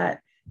not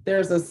that.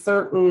 There's a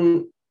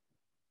certain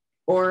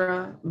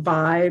aura,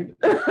 vibe,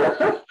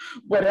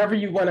 whatever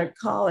you want to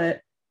call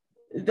it,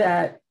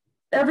 that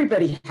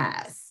everybody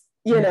has.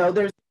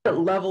 There's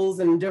different levels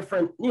and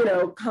different,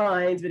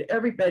 kinds, but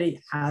everybody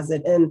has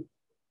it. And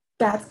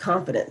that's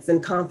confidence.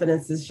 And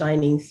confidence is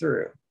shining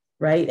through,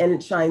 right? And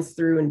it shines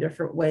through in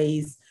different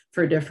ways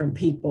for different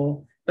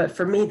people. But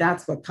for me,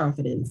 that's what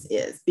confidence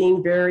is,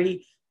 being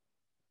very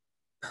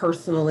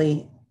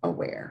personally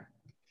aware.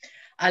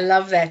 I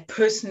love that,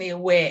 personally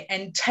aware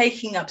and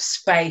taking up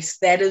space.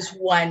 That is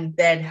one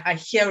that I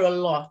hear a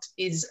lot,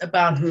 is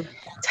about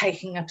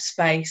taking up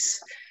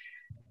space.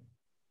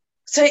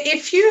 So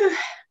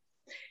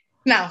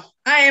now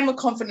I am a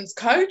confidence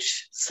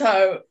coach,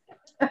 so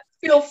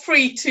feel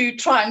free to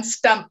try and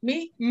stump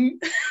me.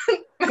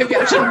 Maybe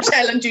I shouldn't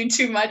challenge you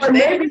too much. Or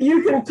maybe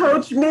you can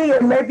coach me,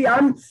 and maybe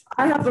I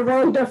have the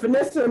wrong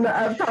definition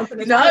of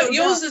confidence. No,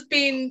 yours has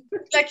been,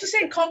 like you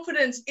said,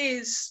 confidence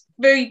is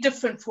very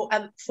different for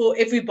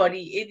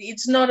everybody.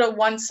 It's not a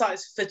one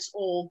size fits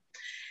all.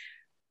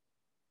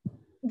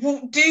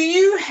 Do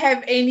you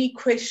have any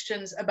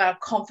questions about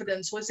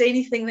confidence? Was there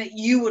anything that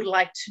you would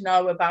like to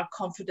know about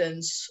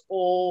confidence,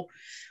 or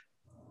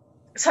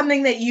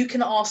something that you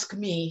can ask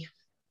me?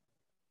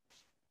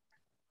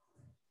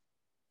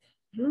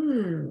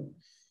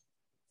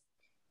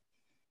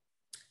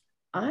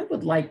 I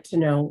would like to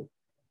know,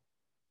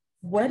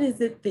 what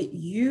is it that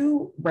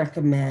you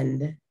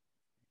recommend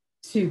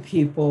to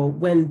people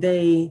when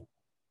they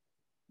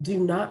do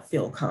not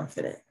feel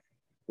confident,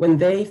 when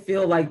they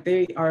feel like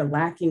they are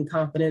lacking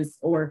confidence,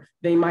 or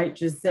they might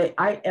just say,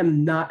 I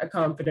am not a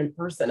confident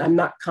person. I'm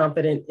not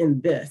confident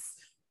in this.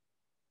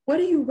 What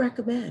do you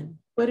recommend?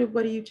 What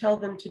do you tell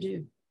them to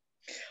do?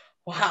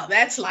 Wow,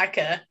 that's like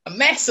a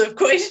massive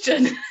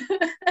question.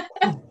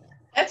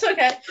 That's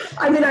okay.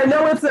 I mean, I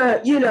know it's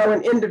an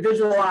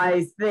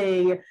individualized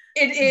thing.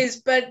 It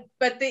is, but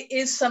there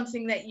is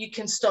something that you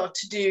can start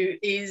to do.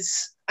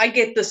 I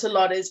get this a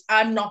lot, is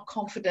I'm not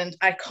confident,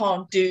 I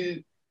can't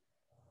do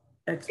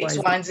X,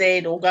 Y, and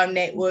Z, or go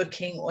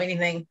networking or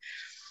anything.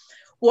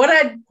 One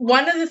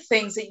of the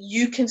things that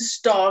you can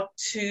start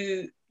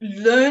to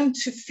learn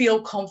to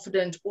feel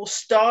confident, or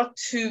start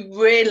to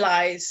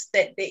realize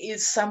that there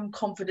is some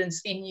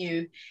confidence in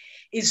you,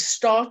 is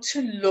start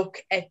to look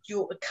at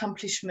your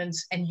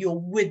accomplishments and your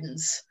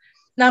wins.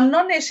 Now, I'm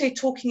not necessarily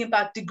talking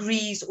about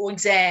degrees or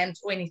exams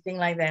or anything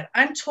like that.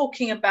 I'm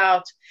talking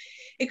about,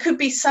 it could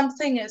be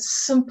something as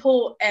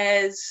simple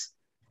as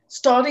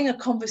starting a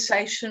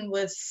conversation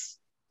with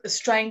a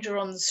stranger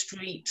on the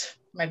street.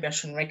 Maybe I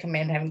shouldn't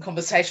recommend having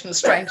conversation with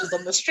strangers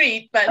on the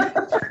street, but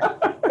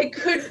it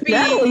could be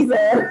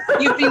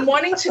you've been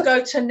wanting to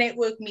go to a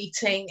network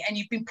meeting and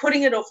you've been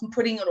putting it off,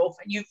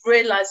 and you've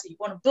realized that you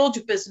want to build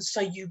your business,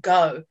 so you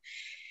go.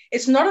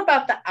 It's not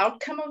about the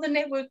outcome of the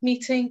network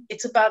meeting.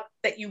 It's about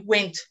that you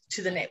went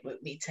to the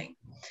network meeting.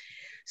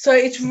 So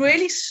it's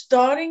really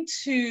starting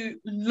to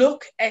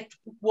look at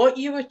what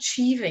you're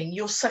achieving,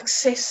 your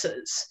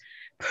successes,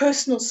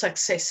 personal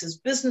successes,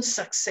 business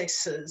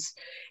successes,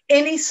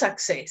 any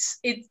success.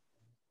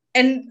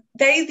 And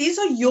these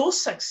are your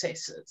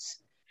successes.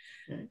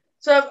 Okay.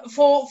 So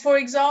for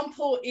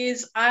example,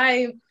 is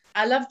I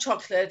love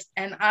chocolate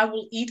and I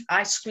will eat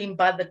ice cream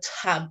by the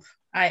tub.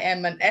 I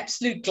am an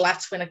absolute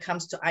glut when it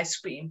comes to ice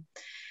cream.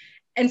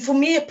 And for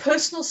me, a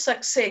personal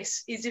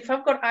success is if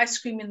I've got ice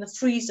cream in the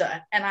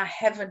freezer and I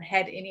haven't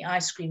had any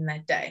ice cream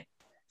that day.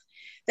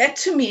 That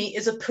to me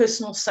is a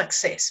personal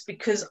success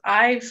because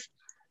I've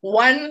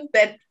won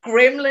that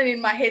gremlin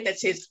in my head that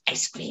says,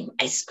 ice cream,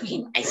 ice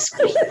cream, ice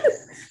cream.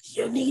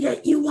 You need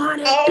it, you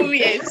want it. Oh,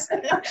 yes.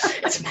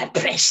 It's my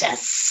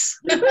precious.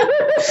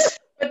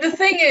 But the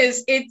thing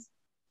is,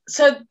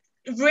 so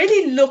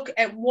really look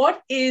at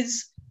what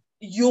is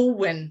your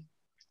win.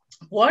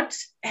 What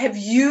have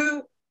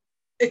you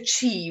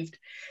achieved?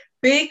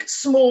 Big,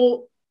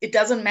 small, it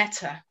doesn't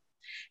matter.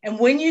 And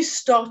when you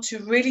start to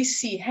really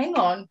see, hang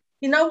on,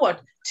 you know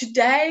what?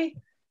 Today,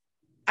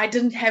 I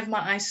didn't have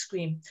my ice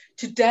cream.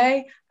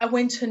 Today, I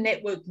went to a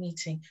network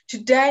meeting.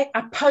 Today,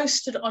 I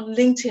posted on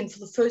LinkedIn for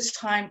the first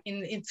time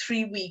in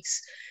 3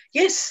 weeks.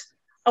 Yes,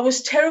 I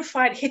was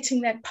terrified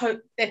hitting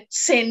that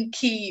send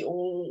key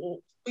or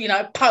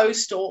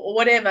post or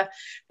whatever,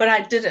 but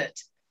I did it.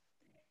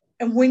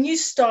 And when you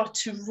start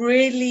to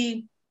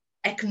really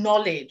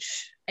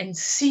acknowledge and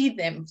see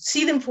them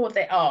for what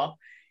they are,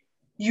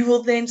 you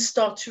will then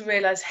start to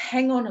realize,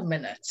 hang on a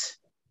minute,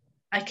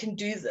 I can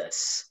do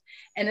this.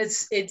 And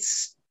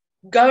it's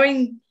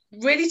going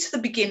really to the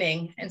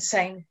beginning and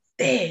saying,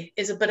 there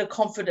is a bit of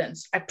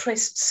confidence. I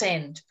pressed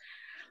send.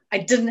 I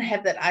didn't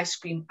have that ice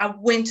cream. I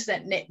went to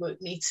that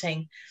network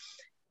meeting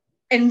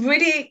and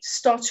really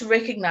start to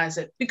recognize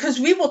it, because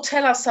we will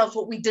tell ourselves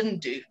what we didn't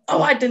do.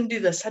 Oh, I didn't do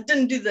this. I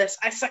didn't do this.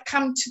 I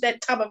succumbed to that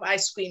tub of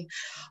ice cream.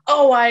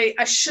 Oh, I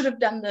should have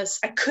done this.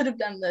 I could have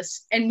done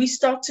this. And we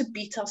start to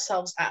beat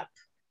ourselves up.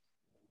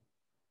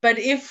 But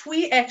if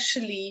we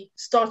actually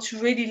start to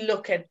really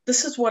look at,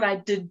 this is what I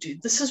did do,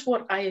 this is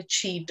what I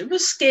achieved. It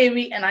was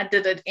scary and I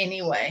did it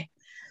anyway.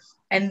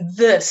 And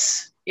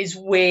this is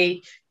where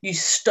you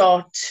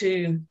start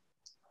to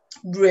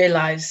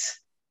realize,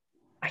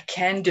 I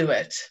can do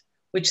it,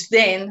 which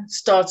then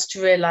starts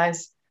to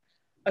realize,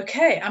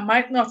 okay, I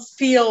might not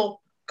feel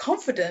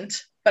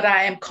confident, but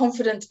I am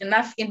confident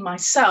enough in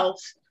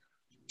myself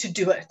to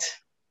do it.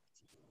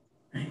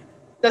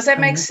 Does that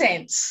make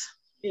sense?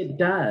 It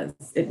does.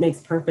 It makes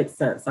perfect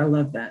sense. I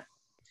love that.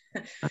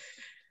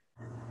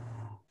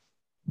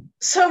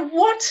 So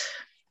what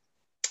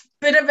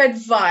bit of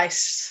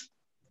advice,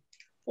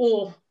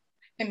 or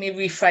let me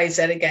rephrase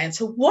that again.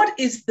 So what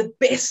is the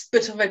best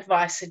bit of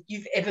advice that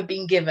you've ever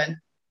been given?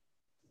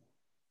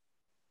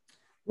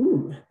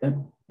 Ooh,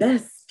 the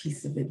best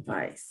piece of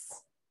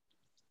advice.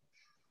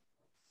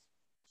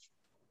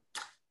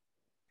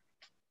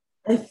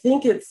 I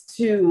think it's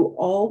to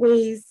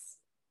always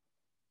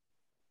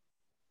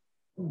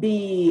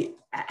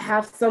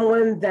have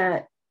someone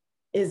that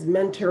is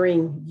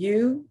mentoring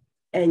you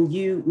and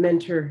you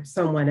mentor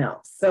someone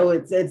else. So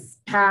it's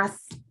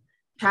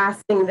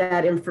passing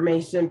that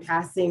information,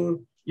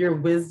 passing your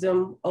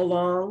wisdom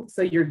along.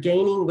 So you're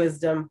gaining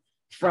wisdom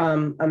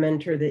from a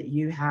mentor that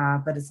you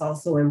have, but it's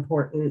also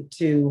important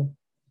to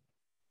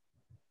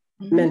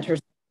mentor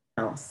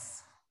someone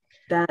else.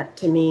 That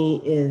to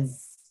me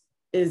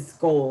is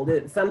gold.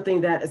 It's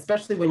something that,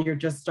 especially when you're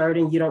just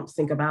starting, you don't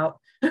think about.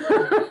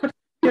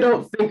 You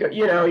don't think,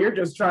 you're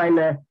just trying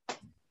to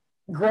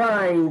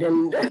grind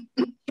and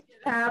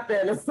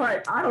happen. It's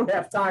like, I don't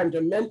have time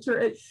to mentor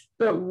it.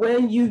 But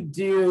when you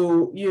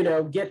do,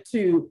 get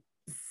to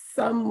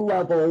some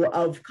level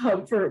of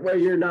comfort where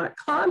you're not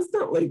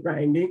constantly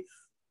grinding,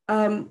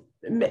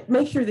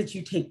 make sure that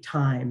you take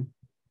time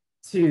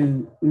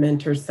to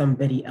mentor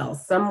somebody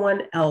else.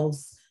 Someone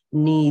else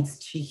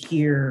needs to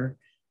hear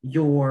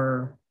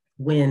your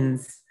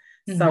wins.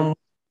 Someone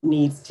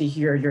needs to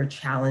hear your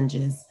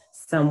challenges.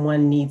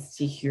 Someone needs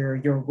to hear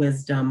your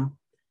wisdom,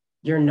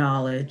 your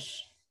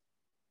knowledge,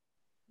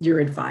 your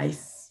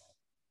advice.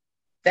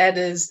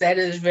 That's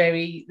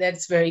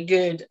very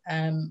good.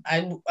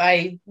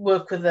 I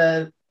work with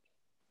a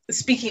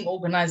speaking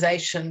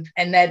organization,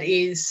 and that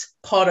is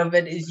part of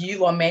it is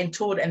you are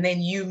mentored, and then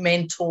you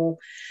mentor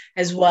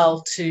as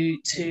well to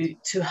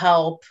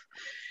help.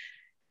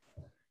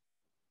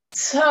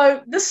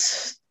 So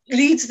this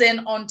leads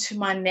then on to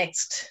my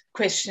next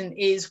question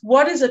is,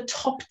 what is a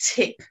top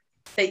tip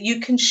that you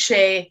can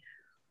share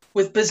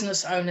with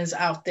business owners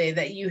out there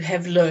that you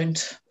have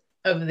learned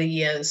over the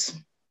years?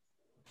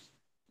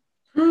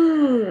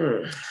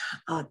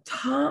 A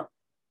top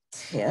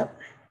tip.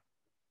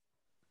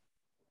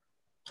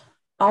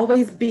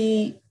 Always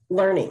be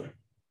learning,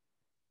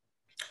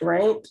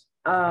 right?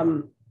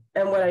 And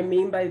what I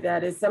mean by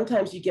that is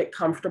sometimes you get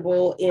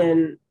comfortable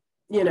in,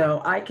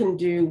 I can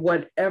do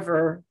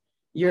whatever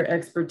your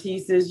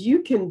expertise is.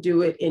 You can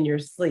do it in your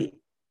sleep,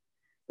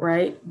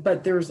 right?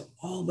 But there's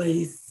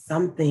always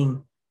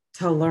something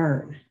to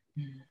learn.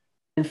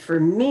 And for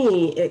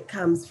me, it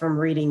comes from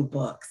reading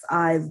books.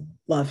 I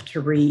love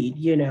to read,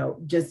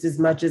 just as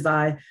much as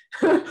I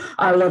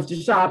love to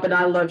shop and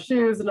I love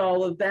shoes and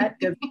all of that.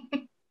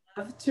 I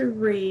love to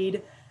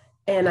read.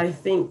 And I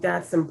think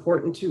that's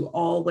important to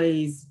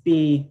always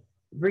be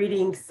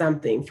reading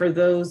something. For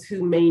those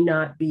who may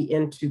not be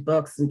into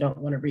books and don't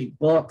want to read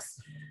books,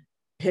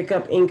 pick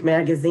up Ink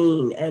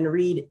magazine and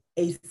read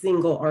a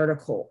single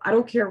article. I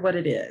don't care what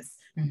it is,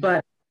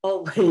 but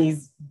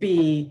always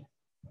be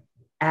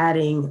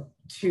adding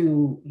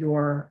to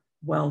your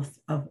wealth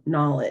of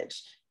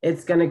knowledge.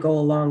 It's going to go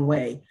a long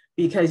way,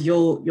 because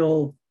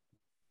you'll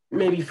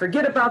maybe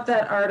forget about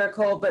that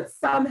article, but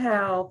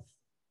somehow,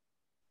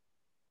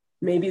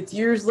 maybe it's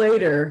years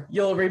later,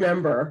 you'll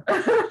remember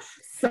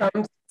some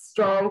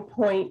strong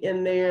point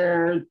in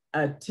there,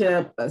 a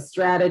tip, a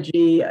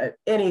strategy,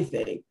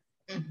 anything.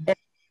 It's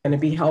going to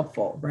be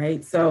helpful,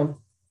 right? So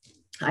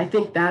I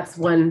think that's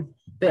one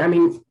thing. I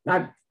mean,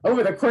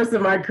 over the course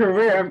of my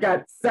career, I've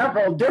got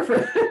several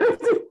different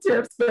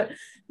tips, but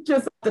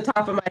just off the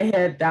top of my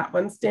head, that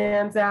one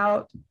stands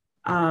out.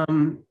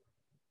 I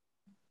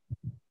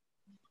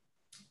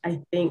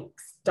think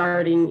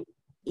starting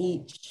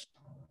each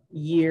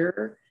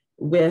year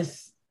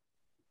with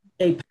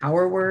a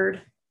power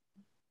word,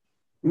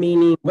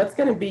 meaning what's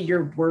going to be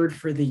your word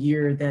for the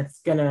year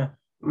that's going to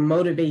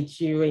motivate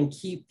you and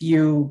keep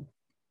you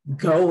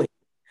going,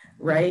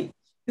 right?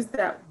 Use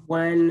that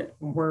one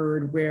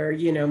word where,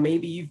 you know,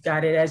 maybe you've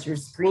got it as your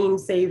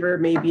screensaver,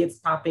 maybe it's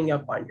popping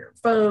up on your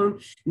phone,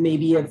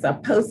 maybe it's a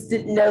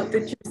post-it note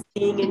that you're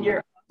seeing in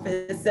your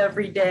office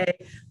every day,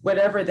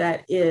 whatever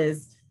that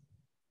is.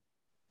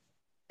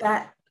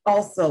 That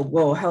also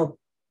will help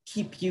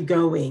keep you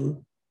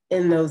going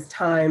in those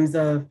times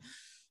of,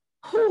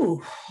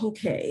 oh,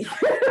 okay,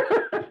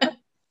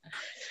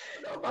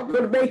 I'm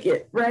going to make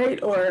it,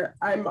 right? Or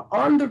I'm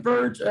on the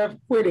verge of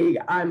quitting.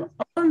 I'm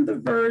on the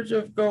verge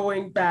of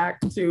going back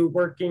to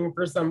working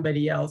for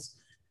somebody else.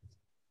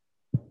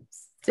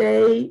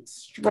 Stay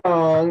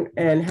strong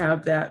and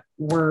have that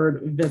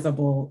word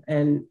visible,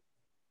 and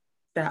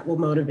that will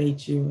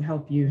motivate you,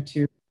 help you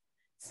to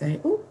say,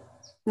 oh,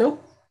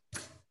 nope,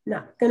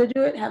 not going to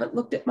do it. Haven't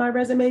looked at my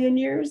resume in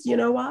years. You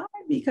know why?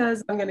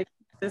 Because I'm going to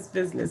keep this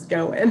business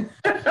going.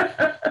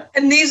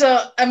 And these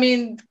are, I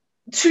mean,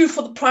 2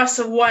 for the price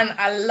of 1.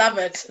 I love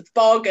it. It's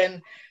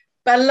bargain.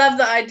 But I love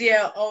the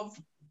idea of,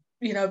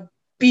 you know,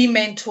 be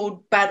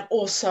mentored, but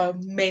also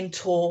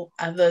mentor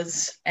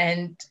others.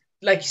 And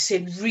like you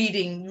said,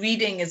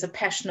 reading is a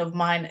passion of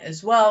mine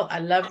as well. I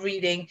love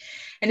reading.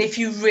 And if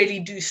you really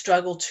do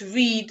struggle to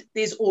read,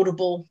 there's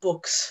Audible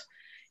books.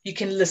 You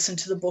can listen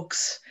to the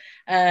books.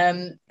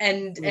 And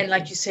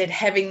like you said,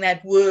 having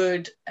that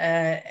word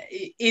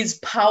is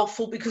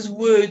powerful, because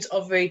words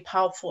are very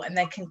powerful and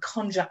they can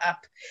conjure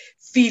up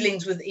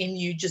feelings within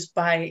you just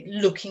by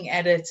looking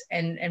at it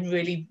and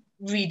really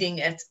reading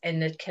it,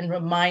 and it can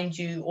remind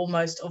you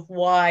almost of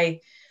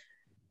why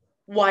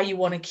you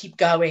want to keep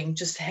going,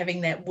 just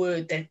having that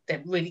word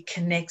that really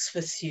connects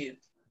with you.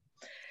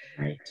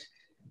 Right.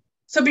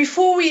 So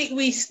before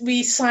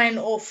we sign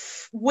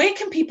off, where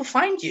can people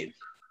find you?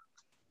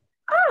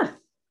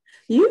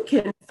 You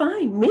can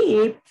find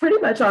me pretty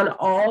much on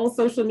all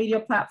social media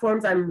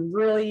platforms. I'm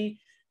really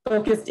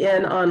focused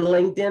in on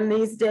LinkedIn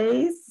these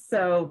days.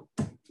 So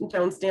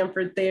Joan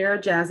Stanford there,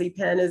 Jazzy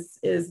Pen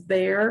is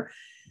there.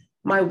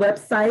 My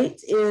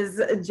website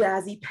is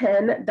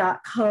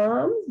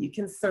jazzypen.com. You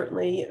can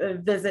certainly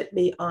visit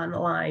me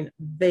online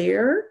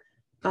there.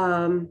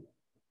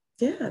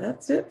 Yeah,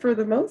 that's it for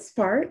the most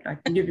part. I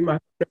can give you my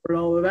phone and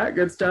all of that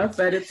good stuff,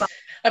 but it's.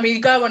 I mean,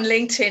 you go on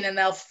LinkedIn and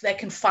they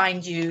can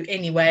find you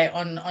anyway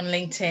on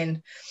LinkedIn.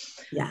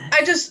 Yeah.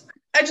 I just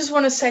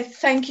want to say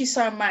thank you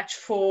so much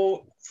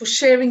for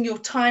sharing your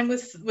time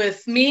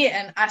with me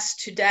and us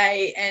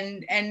today,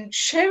 and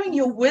sharing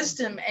your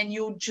wisdom and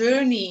your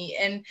journey.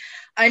 And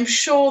I'm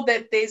sure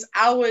that there's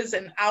hours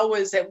and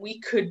hours that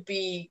we could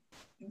be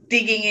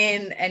digging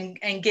in and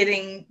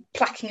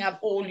plucking up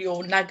all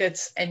your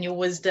nuggets and your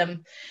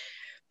wisdom.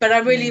 But I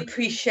really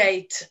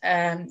appreciate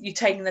you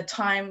taking the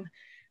time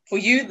for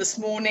you this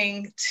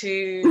morning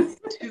to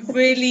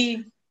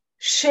really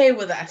share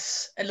with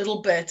us a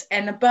little bit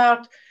and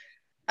about.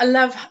 I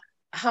love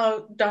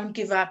how don't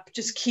give up,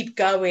 just keep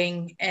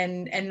going,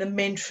 and the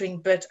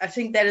mentoring bit. I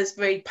think that is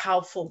very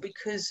powerful,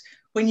 because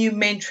when you're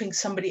mentoring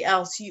somebody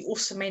else, you're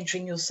also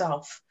mentoring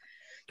yourself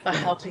by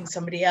helping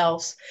somebody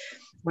else.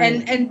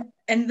 Right.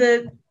 And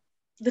the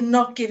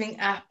not giving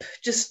up,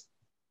 just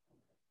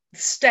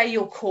stay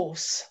your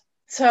course.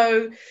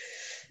 So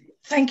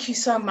thank you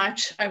so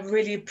much. I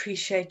really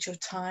appreciate your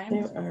time.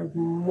 You are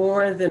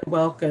more than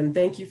welcome.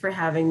 Thank you for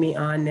having me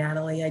on,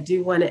 Natalie. I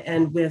do want to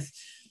end with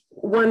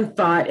one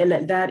thought, and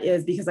that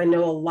is because I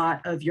know a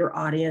lot of your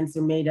audience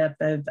are made up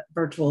of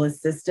virtual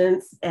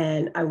assistants,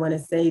 and I want to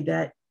say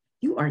that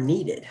you are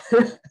needed.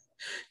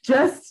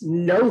 Just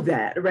know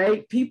that,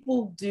 right?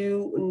 People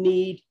do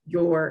need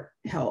your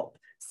help.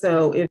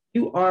 So if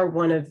you are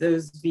one of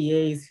those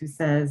VAs who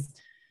says,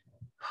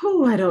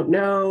 oh, I don't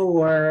know,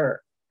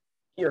 or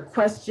you're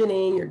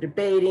questioning, you're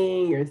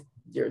debating,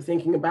 you're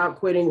thinking about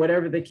quitting,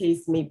 whatever the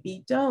case may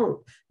be, don't,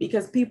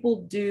 because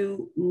people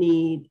do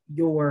need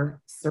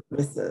your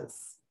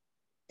services.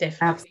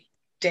 Definitely.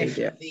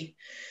 Definitely.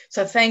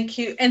 So thank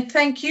you. And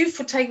thank you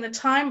for taking the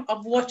time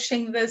of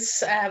watching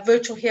this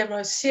Virtual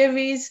Hero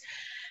series.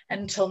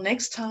 Until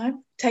next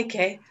time, take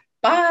care.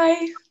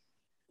 Bye.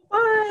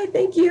 Bye.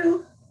 Thank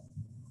you.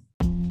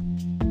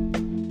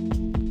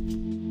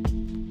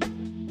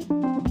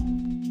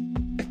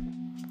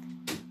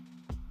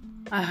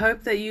 I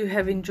hope that you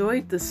have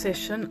enjoyed this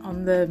session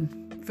on the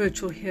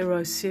Virtual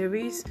Hero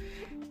series.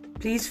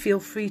 Please feel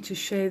free to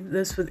share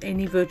this with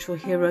any virtual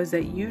heroes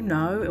that you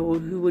know or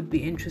who would be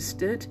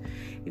interested.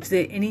 If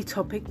there's any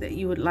topic that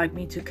you would like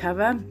me to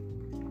cover,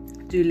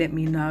 do let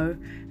me know.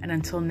 And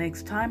until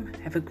next time,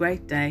 have a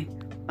great day.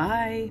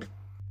 Bye.